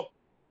is, well,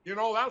 you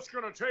know, that's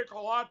going to take a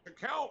lot to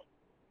count.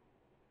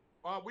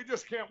 We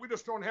just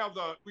don't have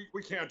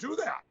we can't do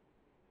that.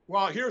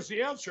 Well, here's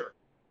the answer.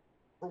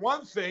 For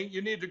one thing,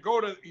 you need to go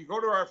to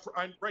our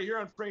right here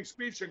on Frank's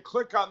speech and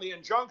click on the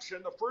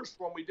injunction, the first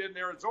one we did in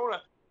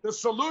Arizona. The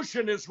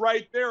solution is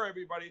right there,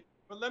 everybody.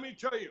 But let me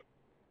tell you,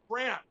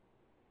 Fran,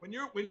 when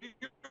you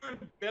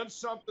invent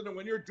something and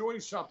when you're doing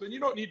something, you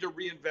don't need to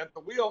reinvent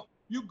the wheel.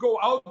 You go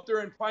out there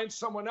and find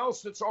someone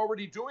else that's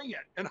already doing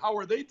it. And how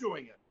are they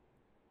doing it?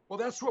 Well,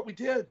 that's what we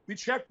did. We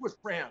checked with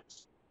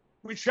France.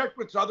 We checked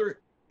with other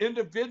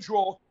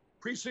individual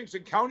precincts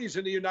and counties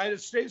in the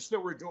United States that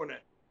were doing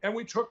it. And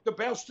we took the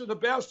best of the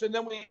best, and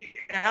then we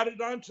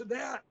added on to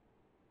that.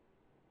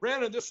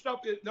 Brandon, this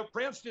stuff,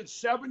 France did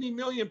 70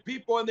 million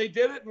people, and they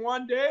did it in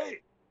one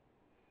day.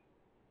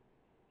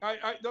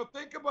 Now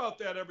think about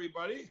that,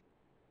 everybody.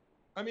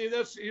 I mean,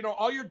 that's, you know,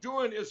 all you're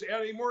doing is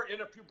adding more.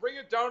 And if you bring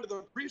it down to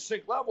the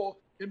precinct level,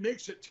 it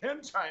makes it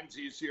 10 times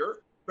easier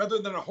rather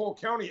than a whole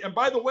county. And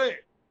by the way,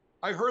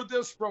 I heard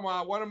this from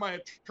one of my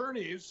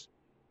attorneys.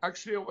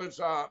 Actually, it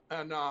was,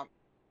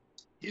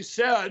 he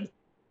said,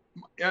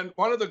 and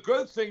one of the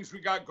good things we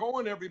got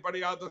going,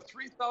 everybody, out of the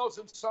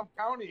 3,000 some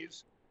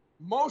counties,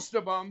 most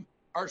of them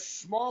are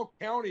small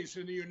counties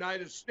in the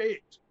United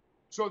States.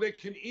 So they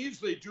can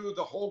easily do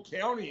the whole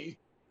county.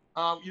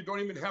 You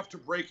don't even have to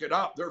break it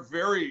up. They're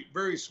very,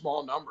 very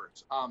small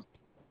numbers.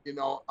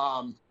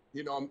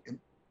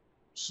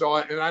 So,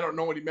 and I don't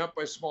know what he meant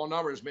by small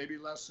numbers, maybe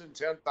less than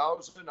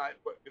 10,000. I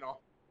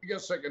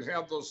guess I can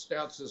have those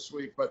stats this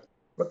week, but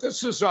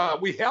this is,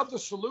 we have the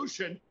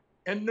solution,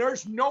 and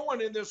there's no one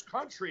in this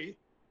country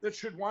that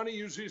should want to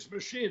use these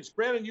machines.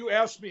 Brandon, you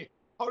asked me,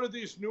 how do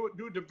these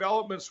new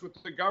developments with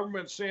the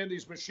government saying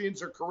these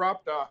machines are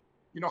corrupt,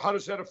 how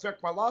does that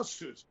affect my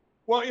lawsuits?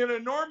 Well, in a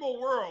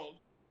normal world,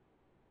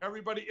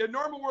 everybody, it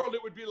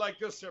would be like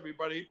this,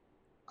 everybody.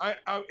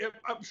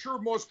 I'm sure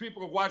most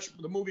people have watched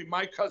the movie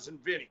My Cousin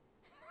Vinny.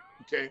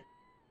 Okay.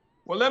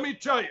 Well, let me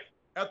tell you,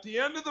 at the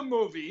end of the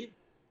movie,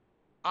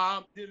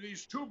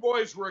 these two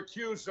boys were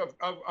accused of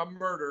a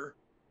murder,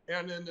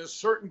 and in this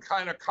certain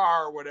kind of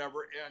car or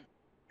whatever,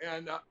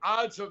 and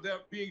odds of them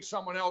being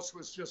someone else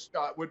was just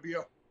would be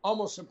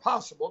almost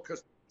impossible,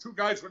 because two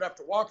guys would have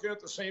to walk in at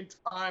the same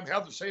time,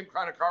 have the same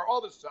kind of car,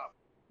 all this stuff.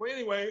 Well,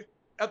 anyway,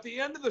 at the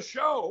end of the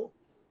show,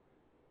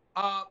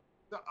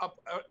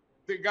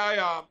 the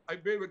guy I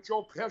made with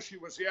Joe Pesci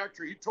was the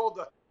actor. He told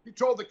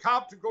the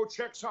cop to go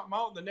check something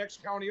out in the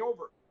next county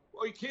over.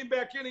 Well, he came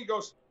back in. He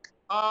goes,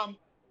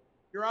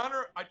 Your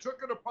Honor, I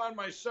took it upon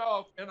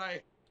myself, and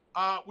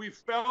we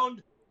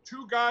found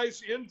two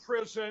guys in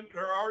prison.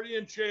 They're already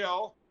in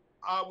jail.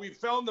 We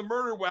found the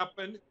murder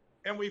weapon,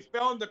 and we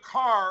found the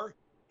car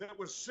that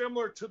was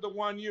similar to the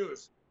one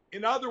used.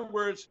 In other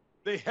words,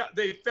 they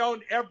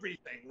found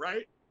everything,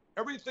 right?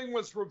 Everything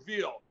was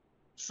revealed.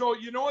 So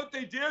you know what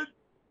they did?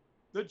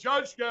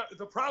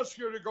 The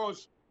prosecutor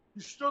goes,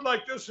 he stood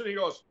like this, and he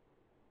goes,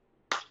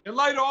 in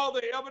light of all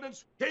the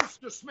evidence, case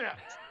dismissed.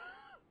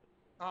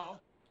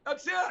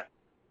 That's it.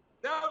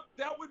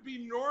 That would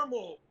be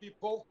normal,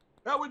 people.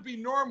 That would be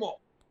normal,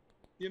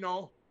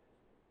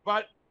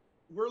 But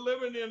we're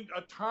living in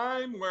a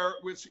time where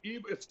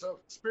it's a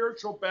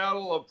spiritual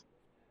battle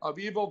of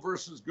evil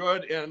versus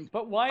good. And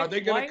but why, are they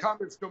going to come?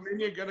 Is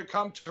Dominion going to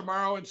come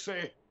tomorrow and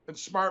say, and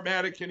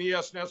Smartmatic and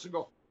ES&S and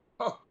go,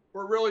 oh,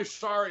 we're really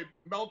sorry,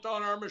 melt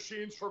down our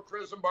machines for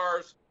prison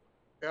bars,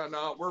 and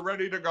we're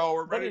ready to go.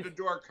 We're ready to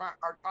do our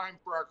time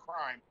for our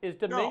crime. Is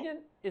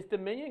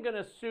Dominion going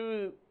to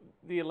sue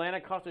the Atlanta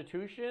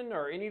Constitution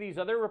or any of these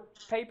other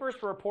papers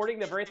for reporting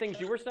the very things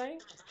you were saying?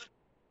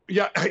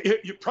 Yeah,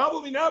 you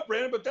probably not,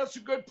 Brandon, but that's a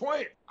good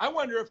point. I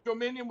wonder if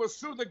Dominion will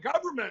sue the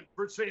government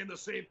for saying the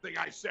same thing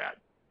I said.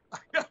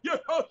 You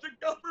know, the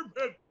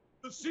government,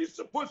 the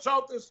CISA puts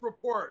out this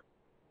report.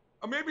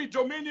 Maybe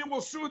Dominion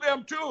will sue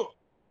them too.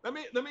 Let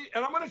me,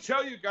 and I'm going to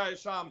tell you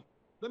guys, I'm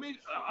going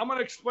to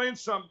explain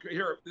something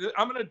here.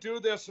 I'm going to do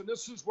this, and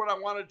this is what I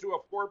want to do, a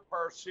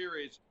 4-part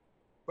series.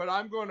 But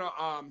I want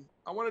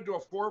to do a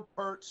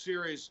 4-part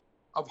series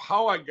of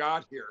how I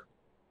got here.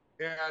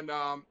 But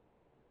I'm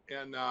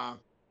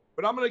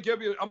going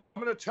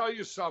to tell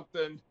you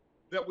something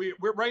that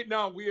we're right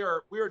now, we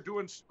are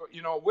doing,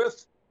 you know,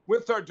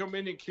 with our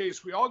Dominion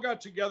case. We all got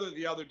together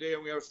the other day,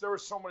 and there were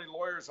so many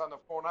lawyers on the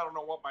phone. I don't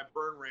know what my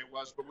burn rate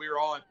was, but we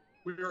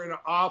were in an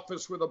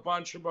office with a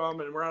bunch of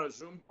them, and we're on a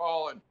Zoom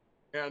call,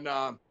 and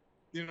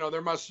you know,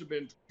 there must have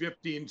been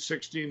 15,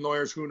 16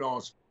 lawyers, who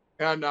knows.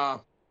 And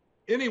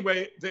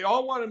anyway, they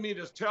all wanted me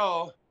to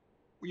tell,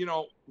 you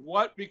know,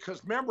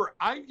 because remember,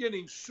 I'm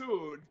getting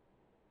sued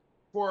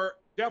for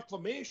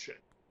defamation.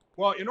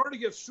 Well, in order to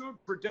get sued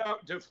for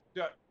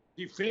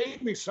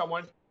defaming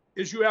someone,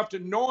 is you have to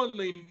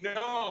knowingly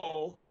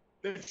know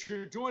that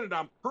you're doing it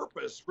on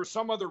purpose for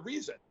some other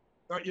reason.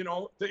 You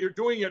know, that you're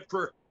doing it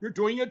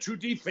to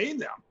defame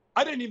them.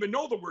 I didn't even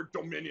know the word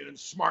Dominion and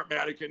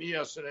Smartmatic and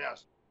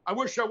ES&S. I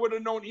wish I would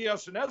have known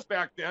ES&S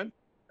back then.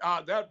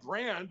 That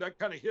brand, that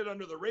kind of hit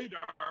under the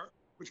radar,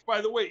 which,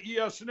 by the way,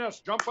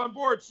 ES&S, jump on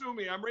board, sue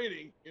me, I'm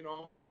rating, you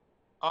know.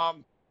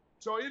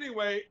 So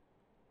anyway,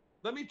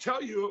 let me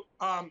tell you,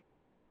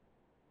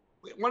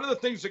 one of the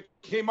things that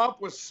came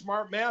up was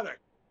Smartmatic.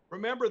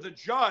 Remember, the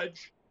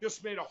judge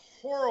just made a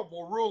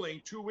horrible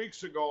ruling 2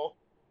 weeks ago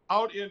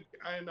out in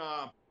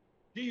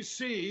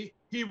D.C.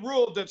 He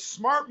ruled that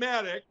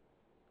Smartmatic,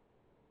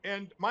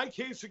 and my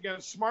case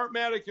against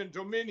Smartmatic and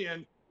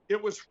Dominion,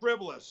 it was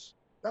frivolous.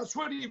 That's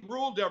what he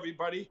ruled,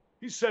 everybody.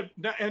 He said,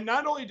 and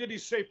not only did he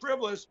say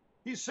frivolous,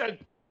 he said,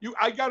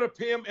 I got to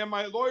pay him, and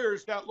my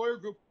lawyers, that lawyer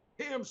group,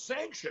 pay him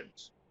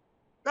sanctions.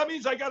 That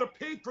means I got to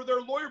pay for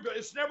their lawyer bill.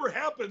 It's never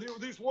happened.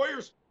 These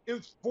lawyers,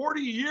 in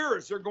 40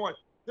 years, they're going,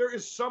 there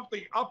is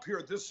something up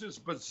here. This is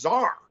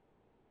bizarre.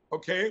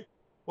 Okay?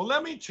 Well,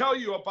 let me tell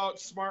you about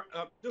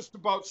just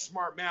about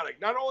Smartmatic.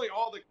 Not only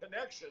all the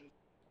connections,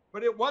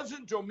 but it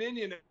wasn't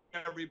Dominion,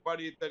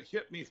 everybody, that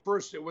hit me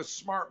first. It was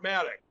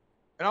Smartmatic.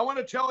 And I want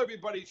to tell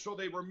everybody so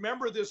they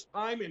remember this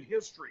time in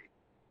history.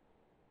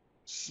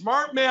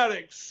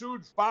 Smartmatic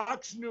sued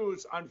Fox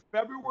News on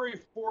February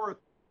 4th,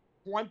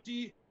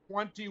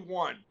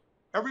 2021.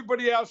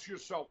 Everybody ask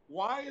yourself,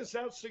 why is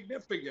that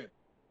significant?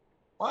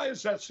 Why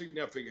is that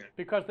significant?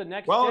 Because the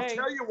next day... Well, I'll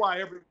tell you why,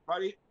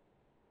 everybody.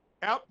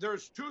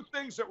 There's 2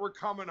 things that were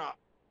coming up.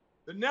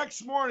 The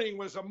next morning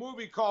was a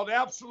movie called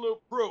Absolute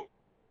Proof,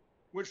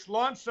 which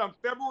launched on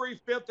February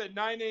 5th at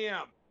 9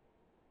 a.m.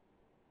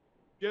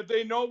 Did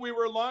they know we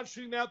were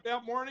launching that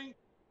morning?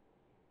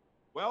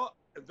 Well,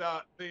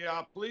 the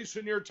police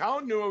in your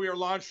town knew we were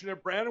launching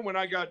it, Brandon, when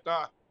I got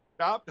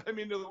stopped. I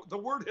mean, the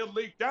word had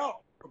leaked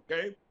out,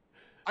 okay?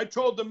 I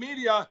told the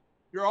media,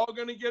 you're all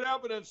going to get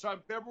evidence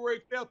on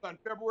February 5th, on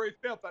February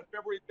 5th, on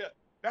February 5th.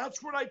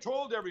 That's what I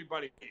told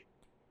everybody.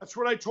 That's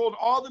what I told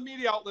all the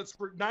media outlets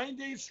for 9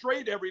 days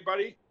straight,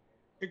 everybody,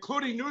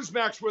 including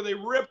Newsmax, where they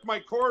ripped my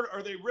cord,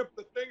 or they ripped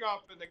the thing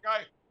off, and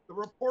the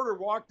reporter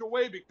walked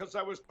away because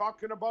I was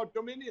talking about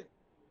Dominion.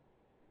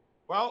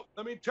 Well,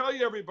 let me tell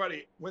you,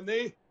 everybody,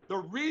 the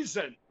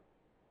reason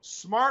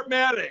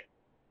Smartmatic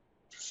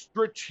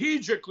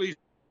strategically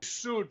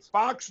sued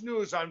Fox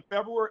News on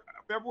February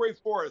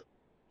 4th,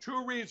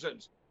 2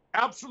 reasons.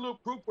 Absolute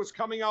Proof was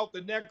coming out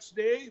the next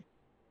day,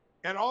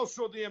 and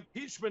also the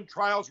impeachment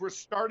trials were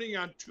starting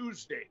on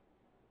Tuesday.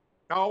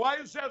 Now, why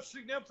is that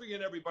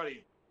significant,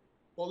 everybody?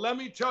 Well, let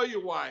me tell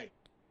you why.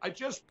 I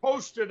just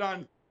posted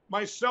on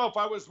myself,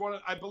 I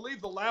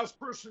believe the last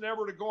person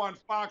ever to go on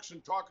Fox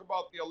and talk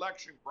about the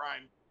election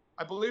crime.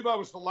 I believe I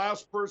was the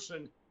last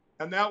person,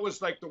 and that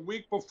was like the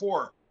week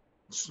before.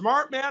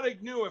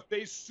 Smartmatic knew if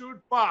they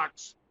sued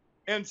Fox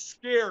and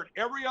scared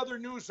every other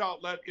news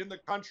outlet in the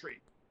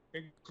country,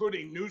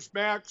 including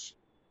Newsmax,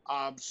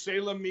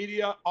 Salem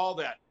Media, all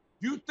that.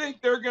 You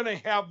think they're going to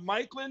have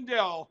Mike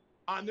Lindell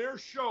on their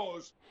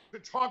shows to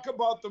talk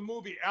about the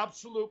movie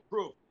Absolute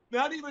Proof,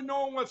 not even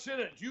knowing what's in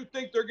it? Do you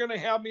think they're going to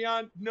have me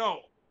on? No.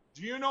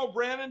 Do you know,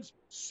 Brandon,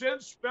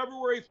 since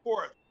February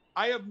 4th,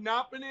 I have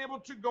not been able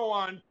to go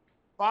on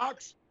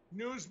Fox,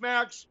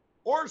 Newsmax,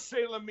 or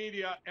Salem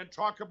Media and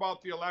talk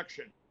about the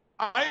election.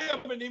 I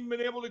haven't even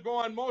been able to go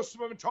on most of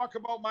them and talk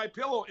about my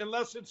pillow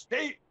unless it's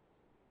tape.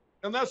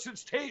 And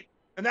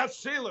that's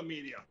Salem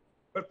Media.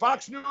 But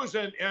Fox News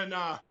and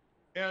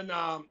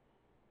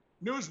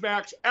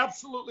Newsmax,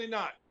 absolutely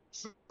not.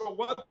 So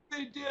what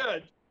they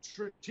did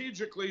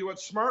strategically, what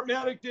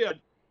Smartmatic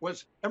did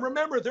was, and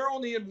remember, they're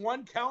only in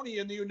one county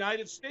in the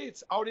United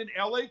States, out in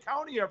LA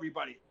County,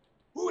 everybody.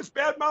 Who is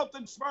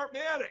bad-mouthing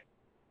Smartmatic?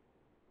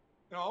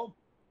 You know?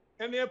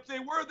 And if they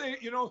were,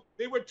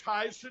 they were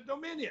ties to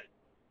Dominion.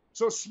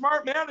 So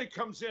Smartmatic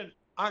comes in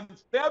on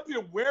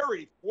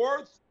February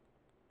 4th.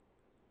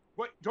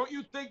 What, don't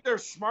you think they're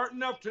smart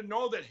enough to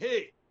know that,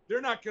 hey,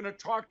 they're not going to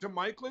talk to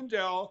Mike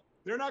Lindell.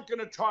 They're not going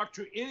to talk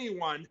to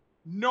anyone.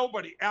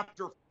 Nobody.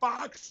 After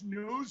Fox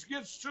News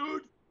gets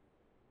sued?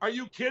 Are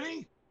you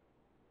kidding?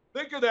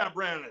 Think of that,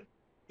 Brandon.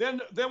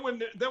 Then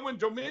when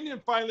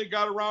Dominion finally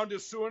got around to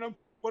suing him,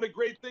 what a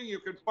great thing. You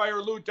could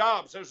fire Lou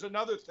Dobbs. There's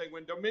another thing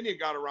when Dominion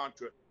got around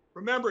to it.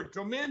 Remember,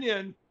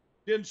 Dominion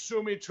didn't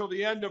sue me till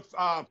the end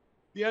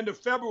of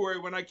February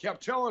when I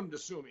kept telling them to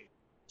sue me.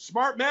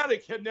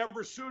 Smartmatic had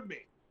never sued me.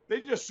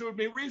 They just sued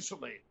me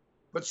recently.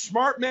 But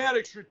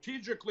Smartmatic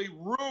strategically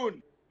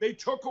ruined. They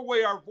took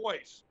away our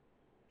voice.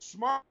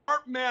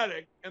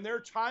 Smartmatic and their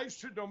ties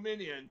to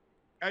Dominion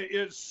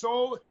it's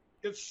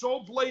so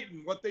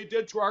blatant what they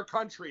did to our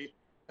country,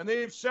 and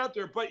they've sat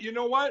there. But you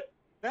know what?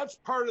 That's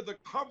part of the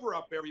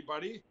cover-up,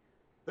 everybody.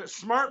 The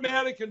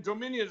Smartmatic and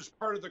Dominion is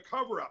part of the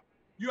cover-up.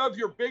 You have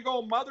your big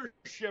old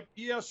mothership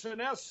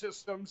ES&S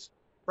systems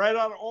right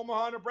out of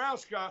Omaha,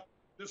 Nebraska,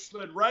 that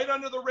slid right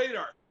under the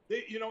radar.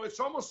 It's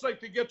almost like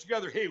they get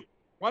together. Hey,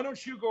 why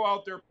don't you go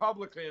out there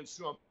publicly and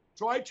sue them?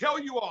 So I tell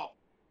you all,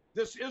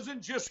 this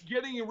isn't just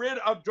getting rid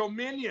of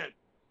Dominion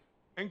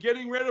and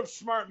getting rid of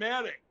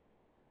Smartmatic.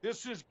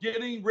 This is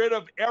getting rid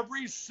of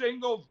every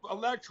single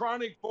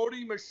electronic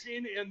voting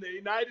machine in the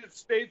United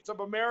States of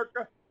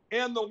America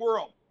and the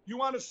world. You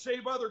want to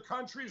save other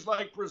countries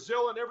like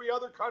Brazil and every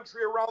other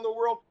country around the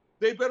world,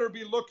 they better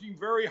be looking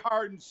very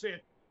hard and saying,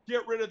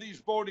 get rid of these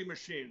voting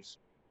machines.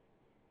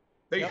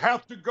 They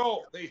have to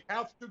go. They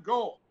have to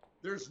go.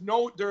 There is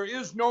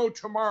no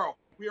tomorrow.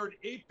 We are an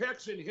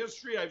apex in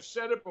history. I've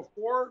said it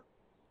before.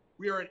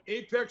 We are an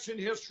apex in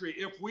history.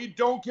 If we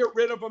don't get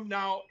rid of them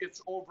now,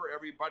 it's over,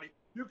 everybody.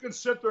 You can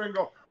sit there and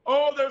go,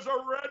 oh, there's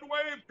a red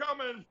wave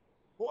coming.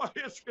 Boy,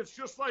 it's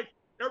just like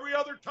every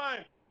other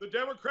time. The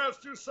Democrats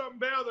do something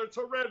bad, it's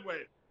a red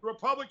wave. The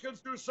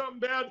Republicans do something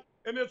bad,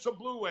 and it's a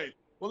blue wave.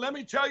 Well, let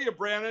me tell you,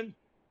 Brandon,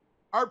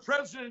 our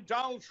president,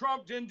 Donald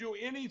Trump, didn't do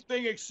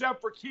anything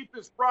except for keep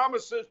his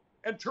promises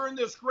and turn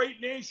this great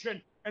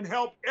nation and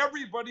help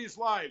everybody's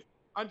lives.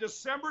 On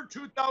December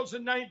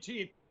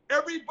 2019,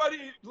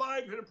 everybody's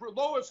life had improved.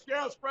 Lowest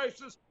gas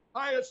prices,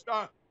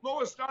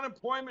 lowest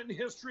unemployment in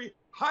history,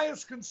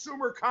 highest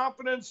consumer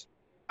confidence.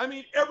 I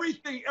mean,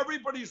 everything,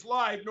 everybody's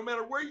life, no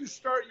matter where you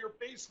start, your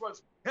base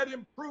had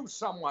improved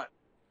somewhat.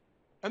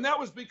 And that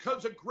was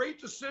because of great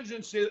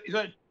decisions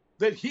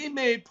that he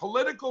made,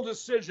 political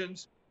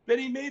decisions that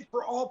he made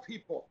for all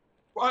people.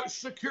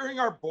 Securing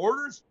our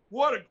borders,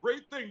 what a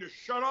great thing to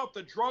shut off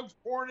the drugs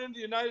pouring into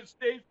the United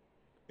States.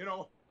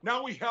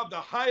 Now we have the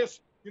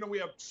highest, we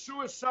have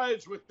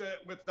suicides with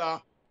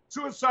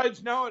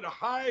suicides now at a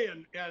high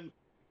and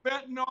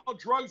fentanyl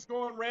drugs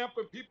going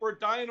rampant. People are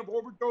dying of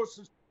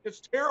overdoses. It's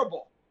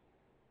terrible.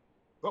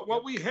 But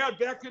what we had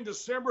back in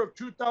December of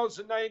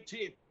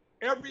 2019,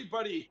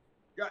 everybody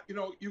got,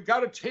 you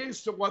got a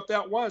taste of what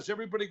that was.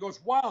 Everybody goes,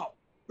 wow,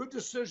 good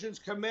decisions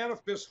can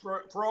manifest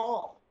for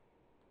all.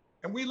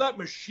 And we let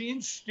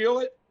machines steal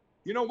it.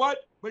 You know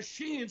what?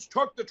 Machines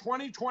took the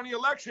 2020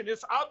 election.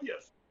 It's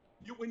obvious.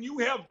 When you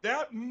have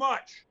that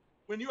much,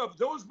 when you have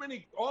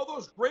all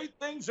those great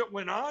things that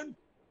went on,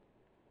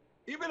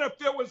 even if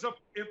it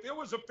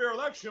was a fair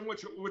election,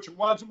 which it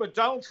wasn't, but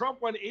Donald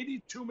Trump won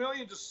 82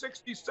 million to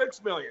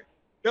 66 million.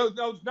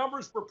 Those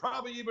numbers were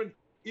probably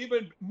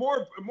even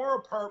more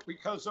apart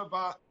because of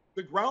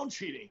the ground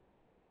cheating.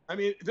 I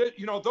mean,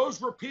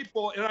 those were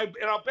people, and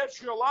I'll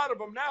bet you a lot of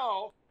them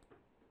now.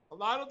 A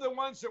lot of the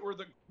ones that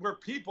were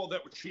people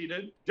that were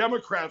cheated,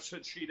 Democrats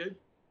that cheated.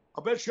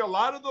 I'll bet you a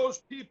lot of those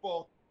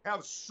people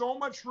have so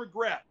much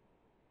regret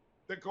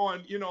that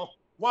going,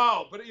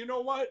 wow. But you know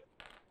what?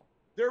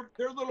 Their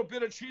little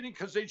bit of cheating,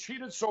 because they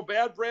cheated so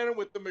bad, Brandon,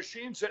 with the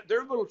machines, that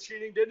their little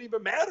cheating didn't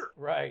even matter.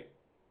 Right.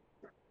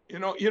 You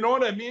know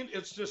what I mean?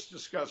 It's just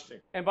disgusting.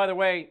 And by the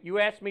way, you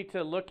asked me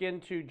to look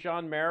into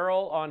John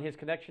Merrill on his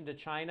connection to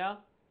China.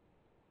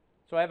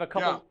 So I have a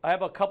couple. Yeah. I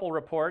have a couple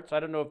reports. I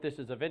don't know if this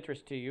is of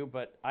interest to you,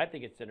 but I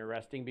think it's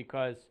interesting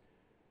because,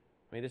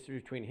 this is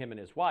between him and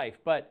his wife.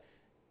 But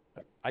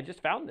I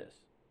just found this.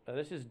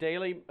 This is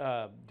Daily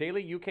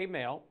UK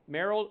Mail.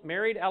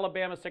 Married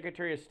Alabama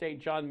Secretary of State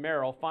John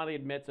Merrill finally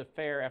admits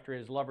affair after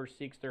his lover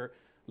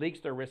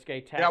leaks their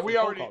risque tax. Yeah,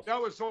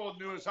 that was old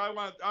news. I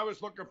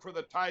was looking for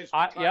the ties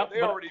to China.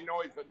 They already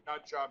know he's a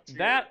nut job cheater.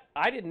 That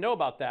I didn't know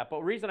about that, but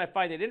the reason I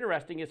find it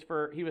interesting is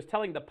he was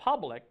telling the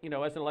public,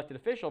 as an elected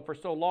official for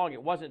so long,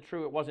 it wasn't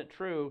true. Well,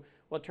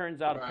 it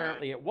turns out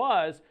apparently it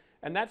was,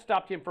 and that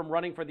stopped him from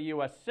running for the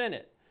U.S.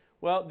 Senate.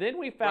 Well, then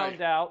we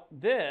found out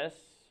this.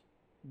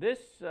 We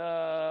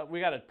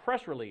got a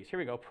press release. Here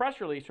we go.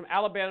 Press release from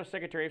Alabama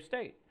Secretary of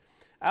State.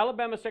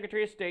 Alabama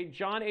Secretary of State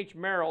John H.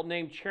 Merrill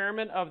named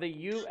chairman of the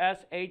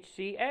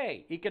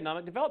USHCA,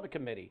 Economic Development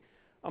Committee.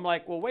 I'm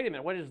like, well, wait a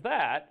minute, what is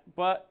that?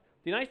 But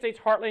the United States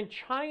Heartland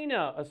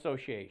China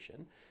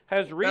Association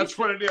has recently... That's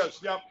what it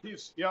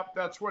is. Yep,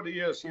 that's what he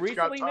is. He's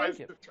got ties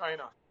to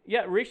China.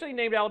 Yeah, recently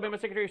named Alabama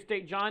Secretary of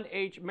State John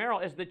H. Merrill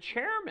as the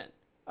chairman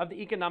of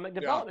the Economic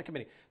Development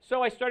Committee.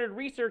 So I started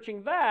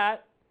researching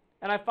that,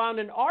 and I found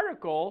an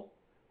article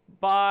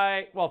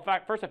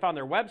first I found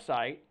their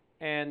website,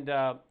 and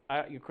of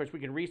course we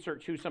can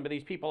research who some of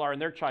these people are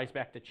and their ties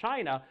back to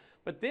China.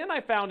 But then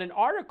I found an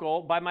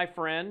article by my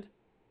friend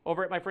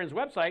over at my friend's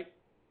website,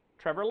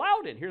 Trevor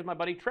Loudon. Here's my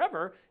buddy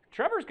Trevor.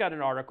 Trevor's got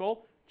an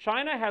article.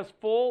 China has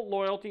full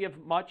loyalty of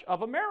much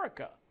of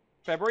America.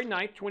 February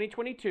 9th,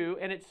 2022,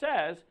 and it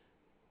says,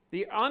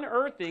 the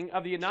unearthing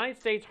of the United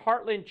States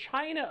Heartland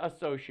China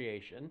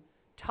Association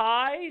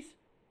ties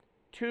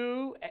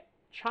to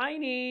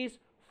Chinese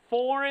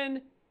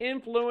foreign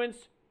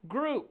influence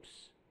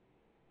groups.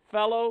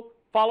 Follow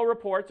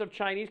reports of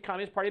Chinese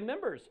Communist Party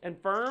members and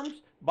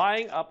firms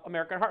buying up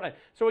American Heartland.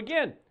 So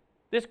again,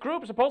 this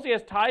group supposedly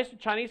has ties to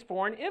Chinese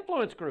foreign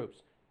influence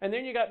groups. And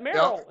then you got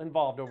Merrill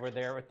involved over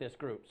there with this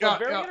group. So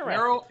very interesting.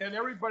 Merrill and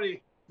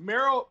everybody.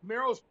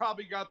 Merrill's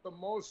probably got the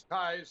most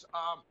ties.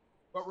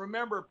 But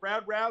remember,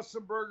 Brad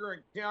Rassenberger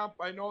and Kemp.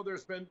 I know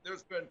there's been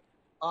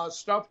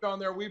stuff down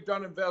there. We've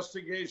done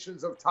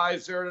investigations of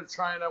ties there to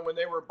China when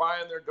they were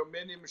buying their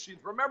Dominion machines.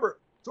 Remember,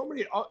 so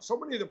many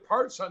of the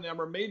parts on them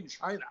are made in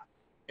China,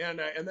 and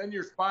then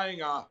you're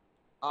buying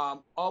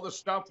all the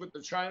stuff with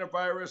the China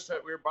virus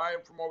that we were buying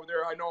from over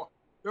there. I know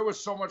there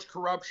was so much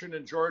corruption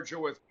in Georgia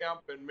with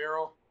Kemp and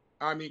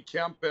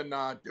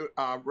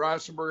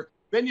Rassenberger.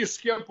 Then you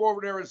skip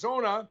over to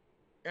Arizona,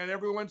 and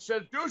everyone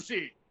says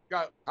Ducey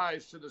got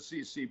ties to the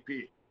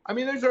CCP. I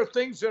mean, these are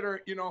things that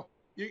are,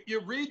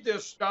 you read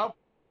this stuff,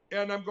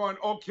 and I'm going,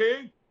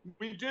 okay,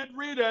 we did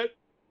read it,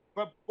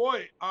 but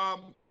boy,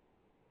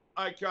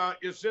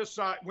 is this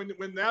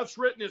when that's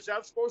written? Is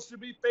that supposed to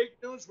be fake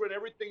news when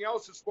everything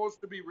else is supposed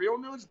to be real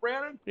news,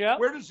 Brandon? Yeah.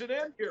 Where does it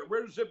end here?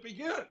 Where does it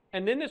begin?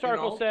 And then this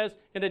article says,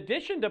 in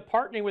addition to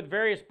partnering with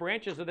various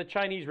branches of the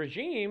Chinese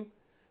regime,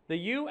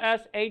 the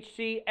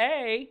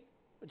USHCA,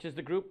 which is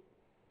the group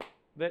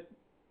that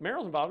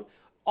Merrill's involved in,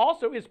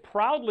 also is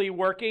proudly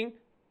working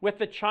with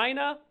the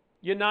China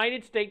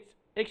United States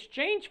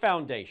Exchange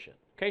Foundation.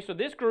 Okay, so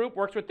this group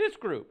works with this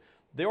group.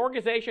 The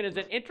organization is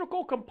an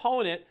integral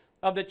component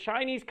of the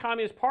Chinese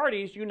Communist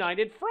Party's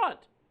United Front,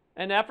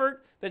 an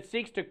effort that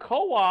seeks to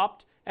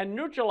co-opt and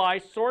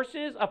neutralize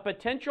sources of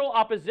potential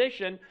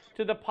opposition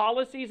to the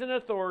policies and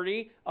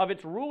authority of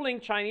its ruling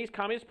Chinese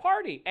Communist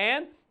Party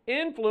and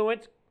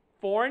influence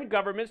foreign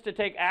governments to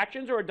take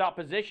actions or adopt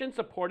positions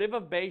supportive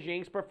of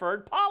Beijing's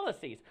preferred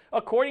policies.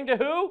 According to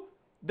who?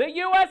 The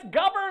U.S.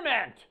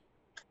 government.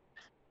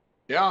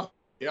 Yeah.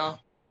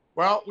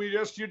 Well, you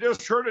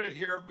just heard it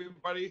here,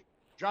 everybody.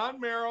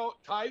 John Merrill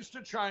ties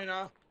to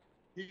China.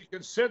 He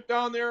can sit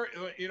down there.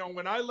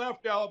 When I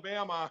left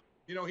Alabama,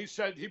 he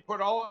said he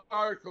put all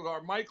articles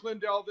on Mike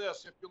Lindell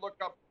this. If you look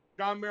up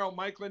John Merrill,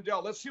 Mike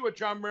Lindell, let's see what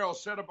John Merrill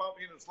said about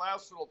me in his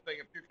last little thing,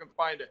 if you can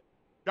find it.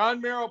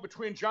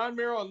 Between John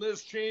Merrill and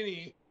Liz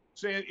Cheney,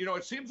 saying,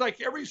 it seems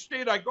like every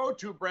state I go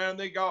to, Brand,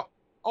 they go,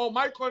 oh,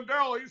 Mike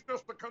Lindell, he's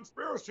just a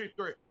conspiracy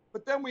theory.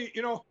 But then we,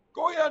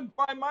 go ahead and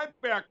find my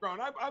background.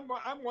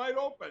 I'm wide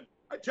open.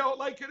 I tell it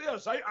like it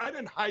is. I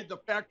didn't hide the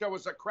fact I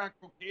was a crack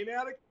cocaine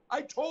addict.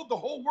 I told the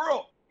whole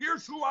world,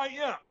 here's who I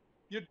am.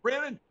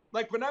 Brandon,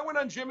 like when I went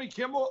on Jimmy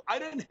Kimmel, I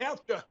didn't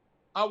have to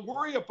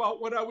worry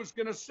about what I was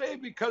going to say,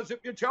 because if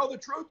you tell the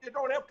truth, you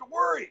don't have to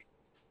worry.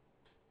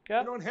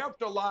 You don't have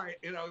to lie,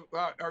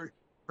 or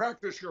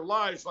practice your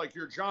lies like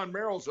your John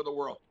Merrills of the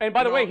world. And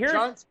by the way,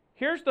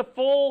 here's the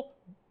full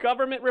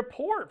government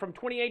report from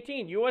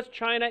 2018.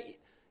 U.S.-China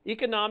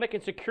Economic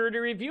and Security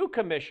Review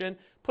Commission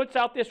puts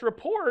out this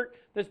report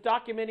that's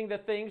documenting the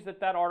things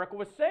that article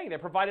was saying. They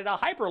provided a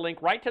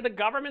hyperlink right to the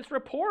government's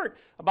report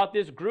about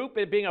this group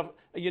being a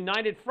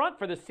united front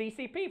for the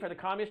CCP, for the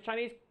Communist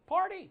Chinese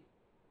Party.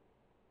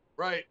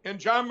 Right, and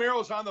John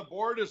Merrill's on the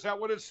board. Is that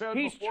what it said?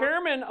 He's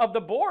chairman of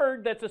the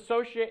board that's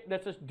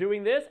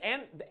doing this,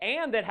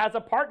 and that has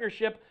a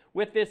partnership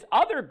with this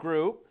other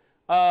group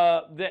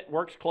that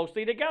works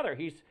closely together.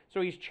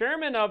 He's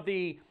chairman of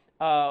the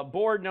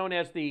board known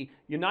as the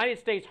United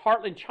States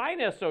Heartland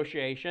China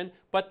Association,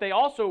 but they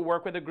also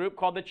work with a group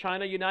called the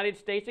China United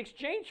States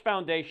Exchange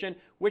Foundation,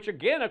 which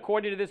again,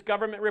 according to this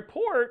government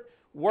report,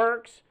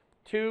 works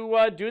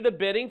to do the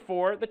bidding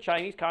for the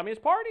Chinese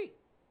Communist Party.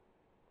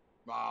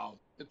 Wow.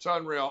 It's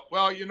unreal.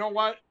 Well, you know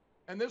what?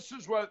 And this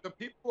is what the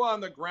people on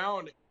the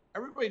ground,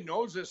 everybody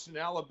knows this in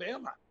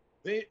Alabama.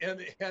 They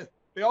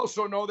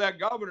also know that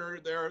governor,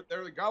 their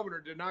governor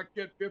did not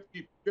get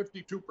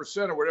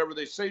 52% or whatever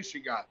they say she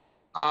got.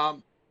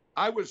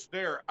 I was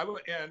there.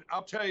 And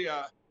I'll tell you,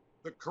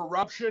 the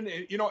corruption,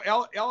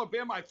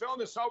 Alabama, I found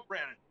this out,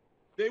 Brandon.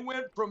 They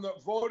went from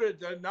voted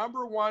the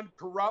 #1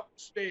 corrupt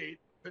state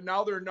to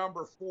now they're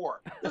 #4.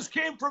 This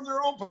came from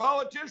their own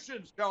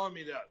politicians telling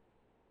me that.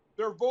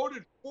 They're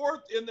voted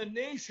 4th in the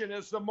nation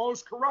as the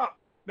most corrupt.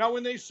 Now,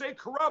 when they say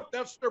corrupt,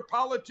 that's their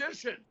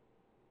politician.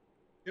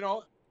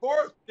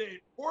 4th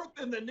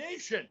in the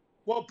nation.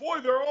 Well, boy,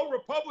 they're all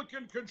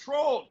Republican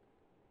controlled.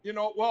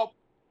 Well,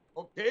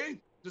 okay.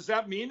 Does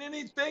that mean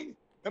anything?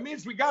 That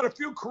means we got a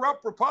few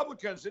corrupt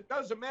Republicans. It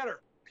doesn't matter.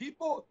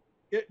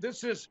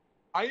 This is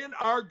in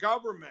our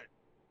government.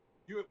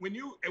 When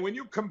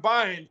you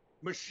combine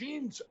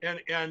machines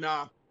and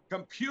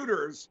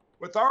computers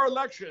with our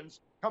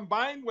elections,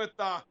 combined with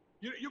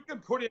You can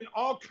put in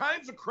all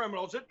kinds of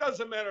criminals. It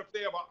doesn't matter if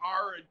they have an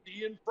R or a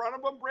D in front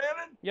of them,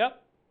 Brandon.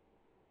 Yep.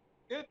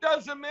 It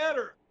doesn't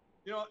matter.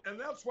 And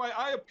that's why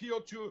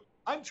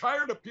I'm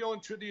tired of appealing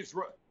to these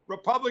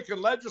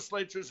Republican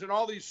legislatures in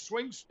all these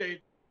swing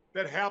states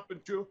that happen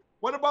to.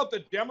 What about the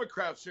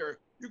Democrats here?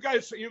 You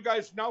guys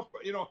now,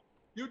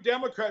 you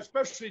Democrats,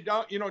 especially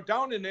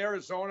down in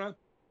Arizona,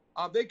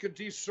 they could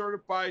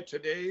decertify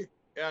today.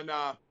 And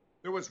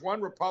there was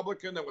one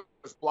Republican that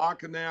was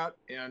blocking that.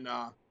 And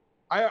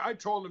I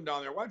told him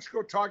down there, why don't you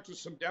go talk to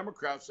some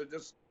Democrats that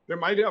they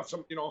might have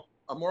some,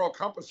 a moral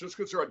compass. Just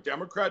because they're a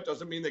Democrat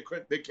doesn't mean they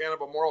can't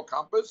have a moral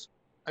compass.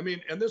 I mean,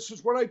 and this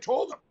is what I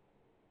told them.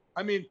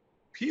 I mean,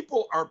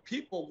 people are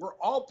people. We're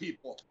all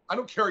people. I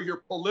don't care your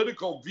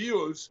political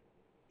views.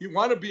 You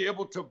want to be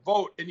able to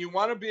vote, and you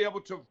want to be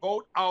able to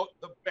vote out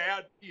the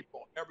bad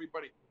people,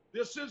 everybody.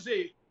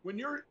 When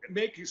you're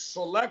making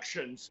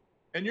selections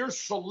and you're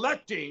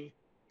selecting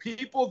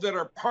people that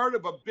are part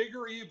of a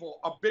bigger evil,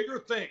 a bigger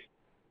thing,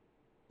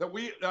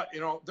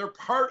 they're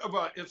part of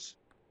it's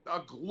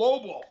a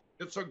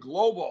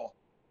global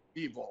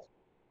evil.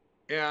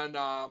 And,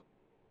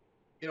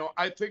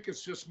 I think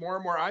it's just more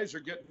and more eyes are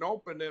getting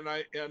opened, and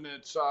I'm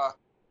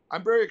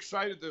very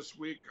excited this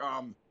week.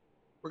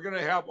 We're going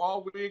to have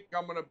all week.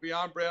 I'm going to be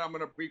on, Brad.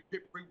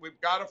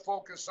 We've got to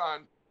focus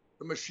on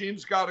the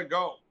machines got to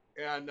go.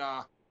 And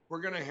we're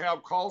going to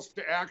have calls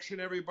to action,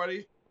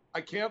 everybody.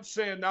 I can't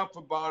say enough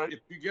about it.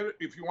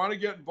 If you want to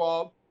get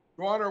involved,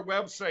 go on our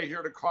website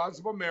here to Cause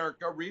of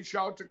America. Reach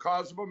out to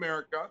Cause of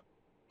America.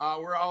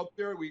 We're out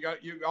there.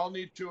 You all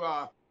need to,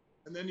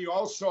 and then you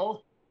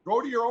also go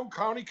to your own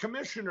county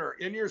commissioner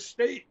in your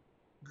state.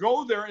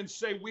 Go there and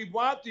say, we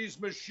want these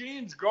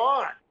machines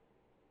gone.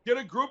 Get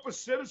a group of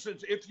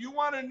citizens. If you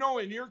want to know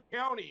in your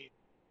county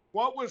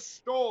what was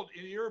stolen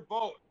in your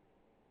vote,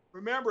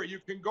 remember, you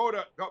can go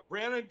to,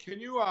 Brandon, can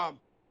you,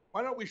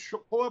 why don't we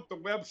pull up the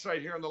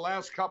website here in the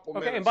last couple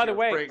minutes? Okay, and by the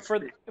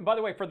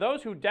way, for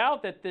those who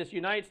doubt that this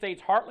United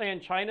States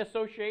Heartland China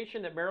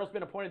Association that Merrill's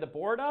been appointed the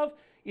board of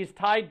is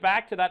tied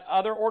back to that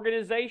other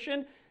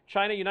organization,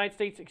 China United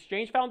States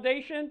Exchange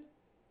Foundation,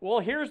 well,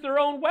 here's their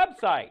own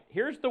website.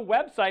 Here's the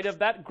website of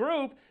that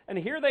group, and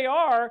here they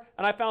are,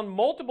 and I found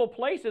multiple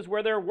places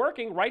where they're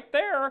working right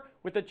there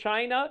with the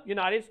China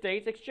United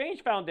States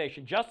Exchange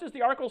Foundation, just as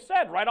the article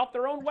said, right off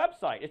their own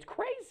website. It's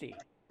crazy.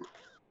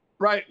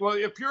 Right. Well,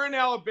 if you're in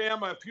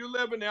Alabama, if you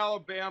live in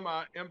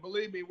Alabama, and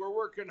believe me, we're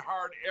working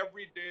hard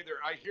every day there.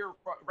 I hear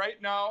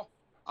right now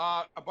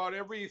about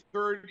every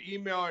third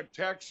email and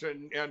text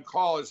and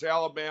call is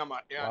Alabama.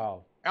 And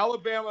wow.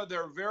 Alabama,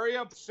 they're very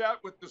upset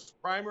with this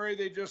primary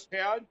they just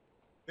had.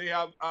 They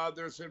have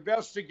there's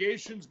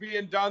investigations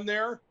being done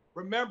there.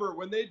 Remember,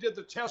 when they did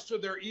the test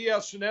of their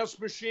ES&S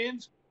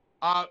machines,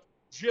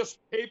 just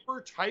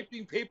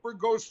typing paper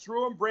goes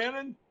through them,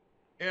 Brandon.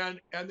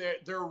 And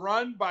they're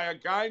run by a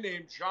guy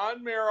named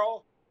John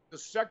Merrill, the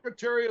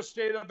Secretary of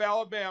State of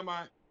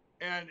Alabama,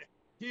 and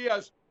he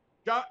has.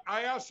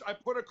 I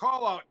put a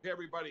call out to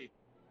everybody.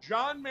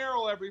 John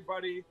Merrill,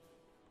 everybody.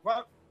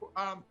 What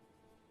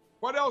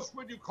else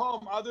would you call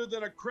him other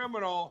than a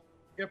criminal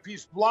if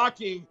he's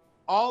blocking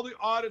all the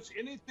audits,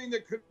 anything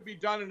that could be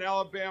done in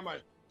Alabama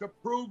to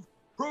prove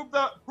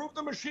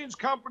the machines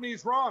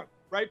company's wrong,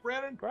 right,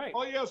 Brandon? Right.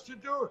 All he has to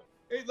do,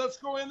 hey, let's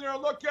go in there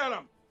and look at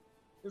him.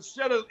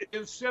 Instead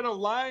of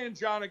lying,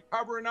 John, and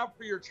covering up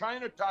for your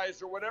China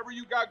ties or whatever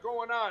you got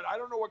going on. I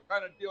don't know what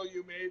kind of deal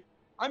you made.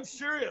 I'm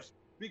serious,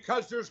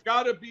 because there's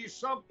got to be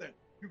something.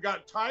 You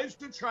got ties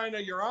to China.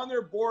 You're on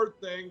their board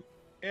thing,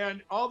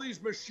 and all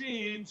these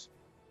machines,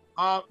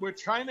 with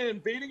China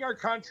invading our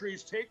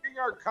countries, taking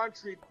our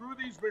country through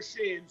these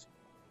machines.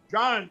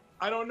 John,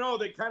 I don't know.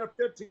 They kind of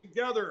fit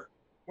together.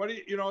 What do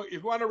if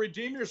you want to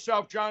redeem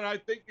yourself, John, I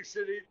think you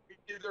should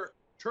either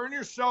turn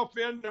yourself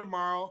in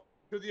tomorrow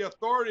to the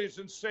authorities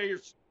and say,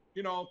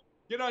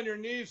 get on your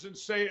knees and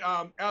say,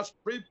 ask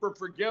for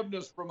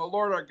forgiveness from the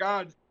Lord our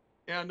God.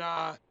 And,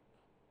 other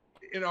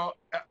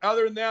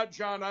than that,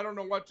 John, I don't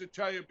know what to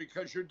tell you,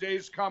 because your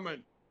day's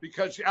coming.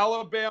 Because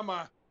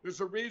Alabama,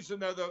 there's a reason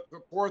they're the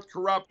fourth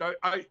corrupt.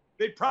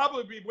 They'd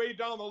probably be way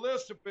down the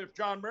list if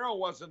John Merrill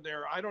wasn't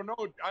there. I don't know,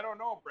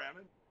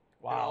 Brandon.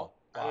 Wow.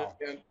 Wow.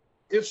 And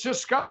it's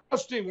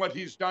disgusting what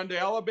he's done to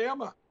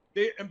Alabama.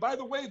 And by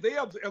the way, they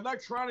have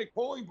electronic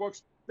polling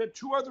books that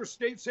two other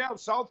states have,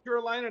 South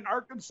Carolina and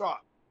Arkansas.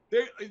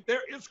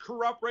 It's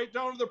corrupt right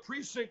down to the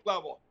precinct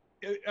level.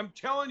 I'm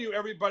telling you,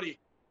 everybody,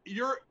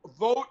 your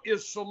vote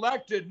is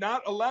selected,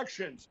 not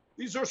elections.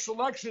 These are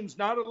selections,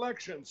 not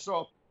elections.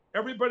 So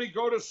everybody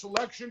go to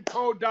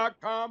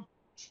selectioncode.com.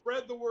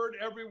 Spread the word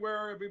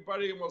everywhere,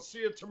 everybody, and we'll see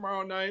you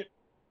tomorrow night.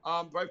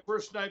 My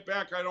first night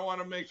back, I don't want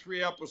to make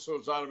 3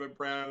 episodes out of it,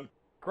 Brandon.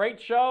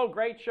 Great show,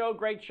 great show,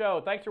 great show.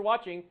 Thanks for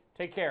watching.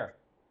 Take care.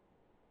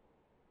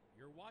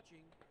 You're watching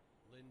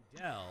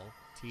Lindell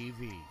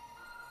TV.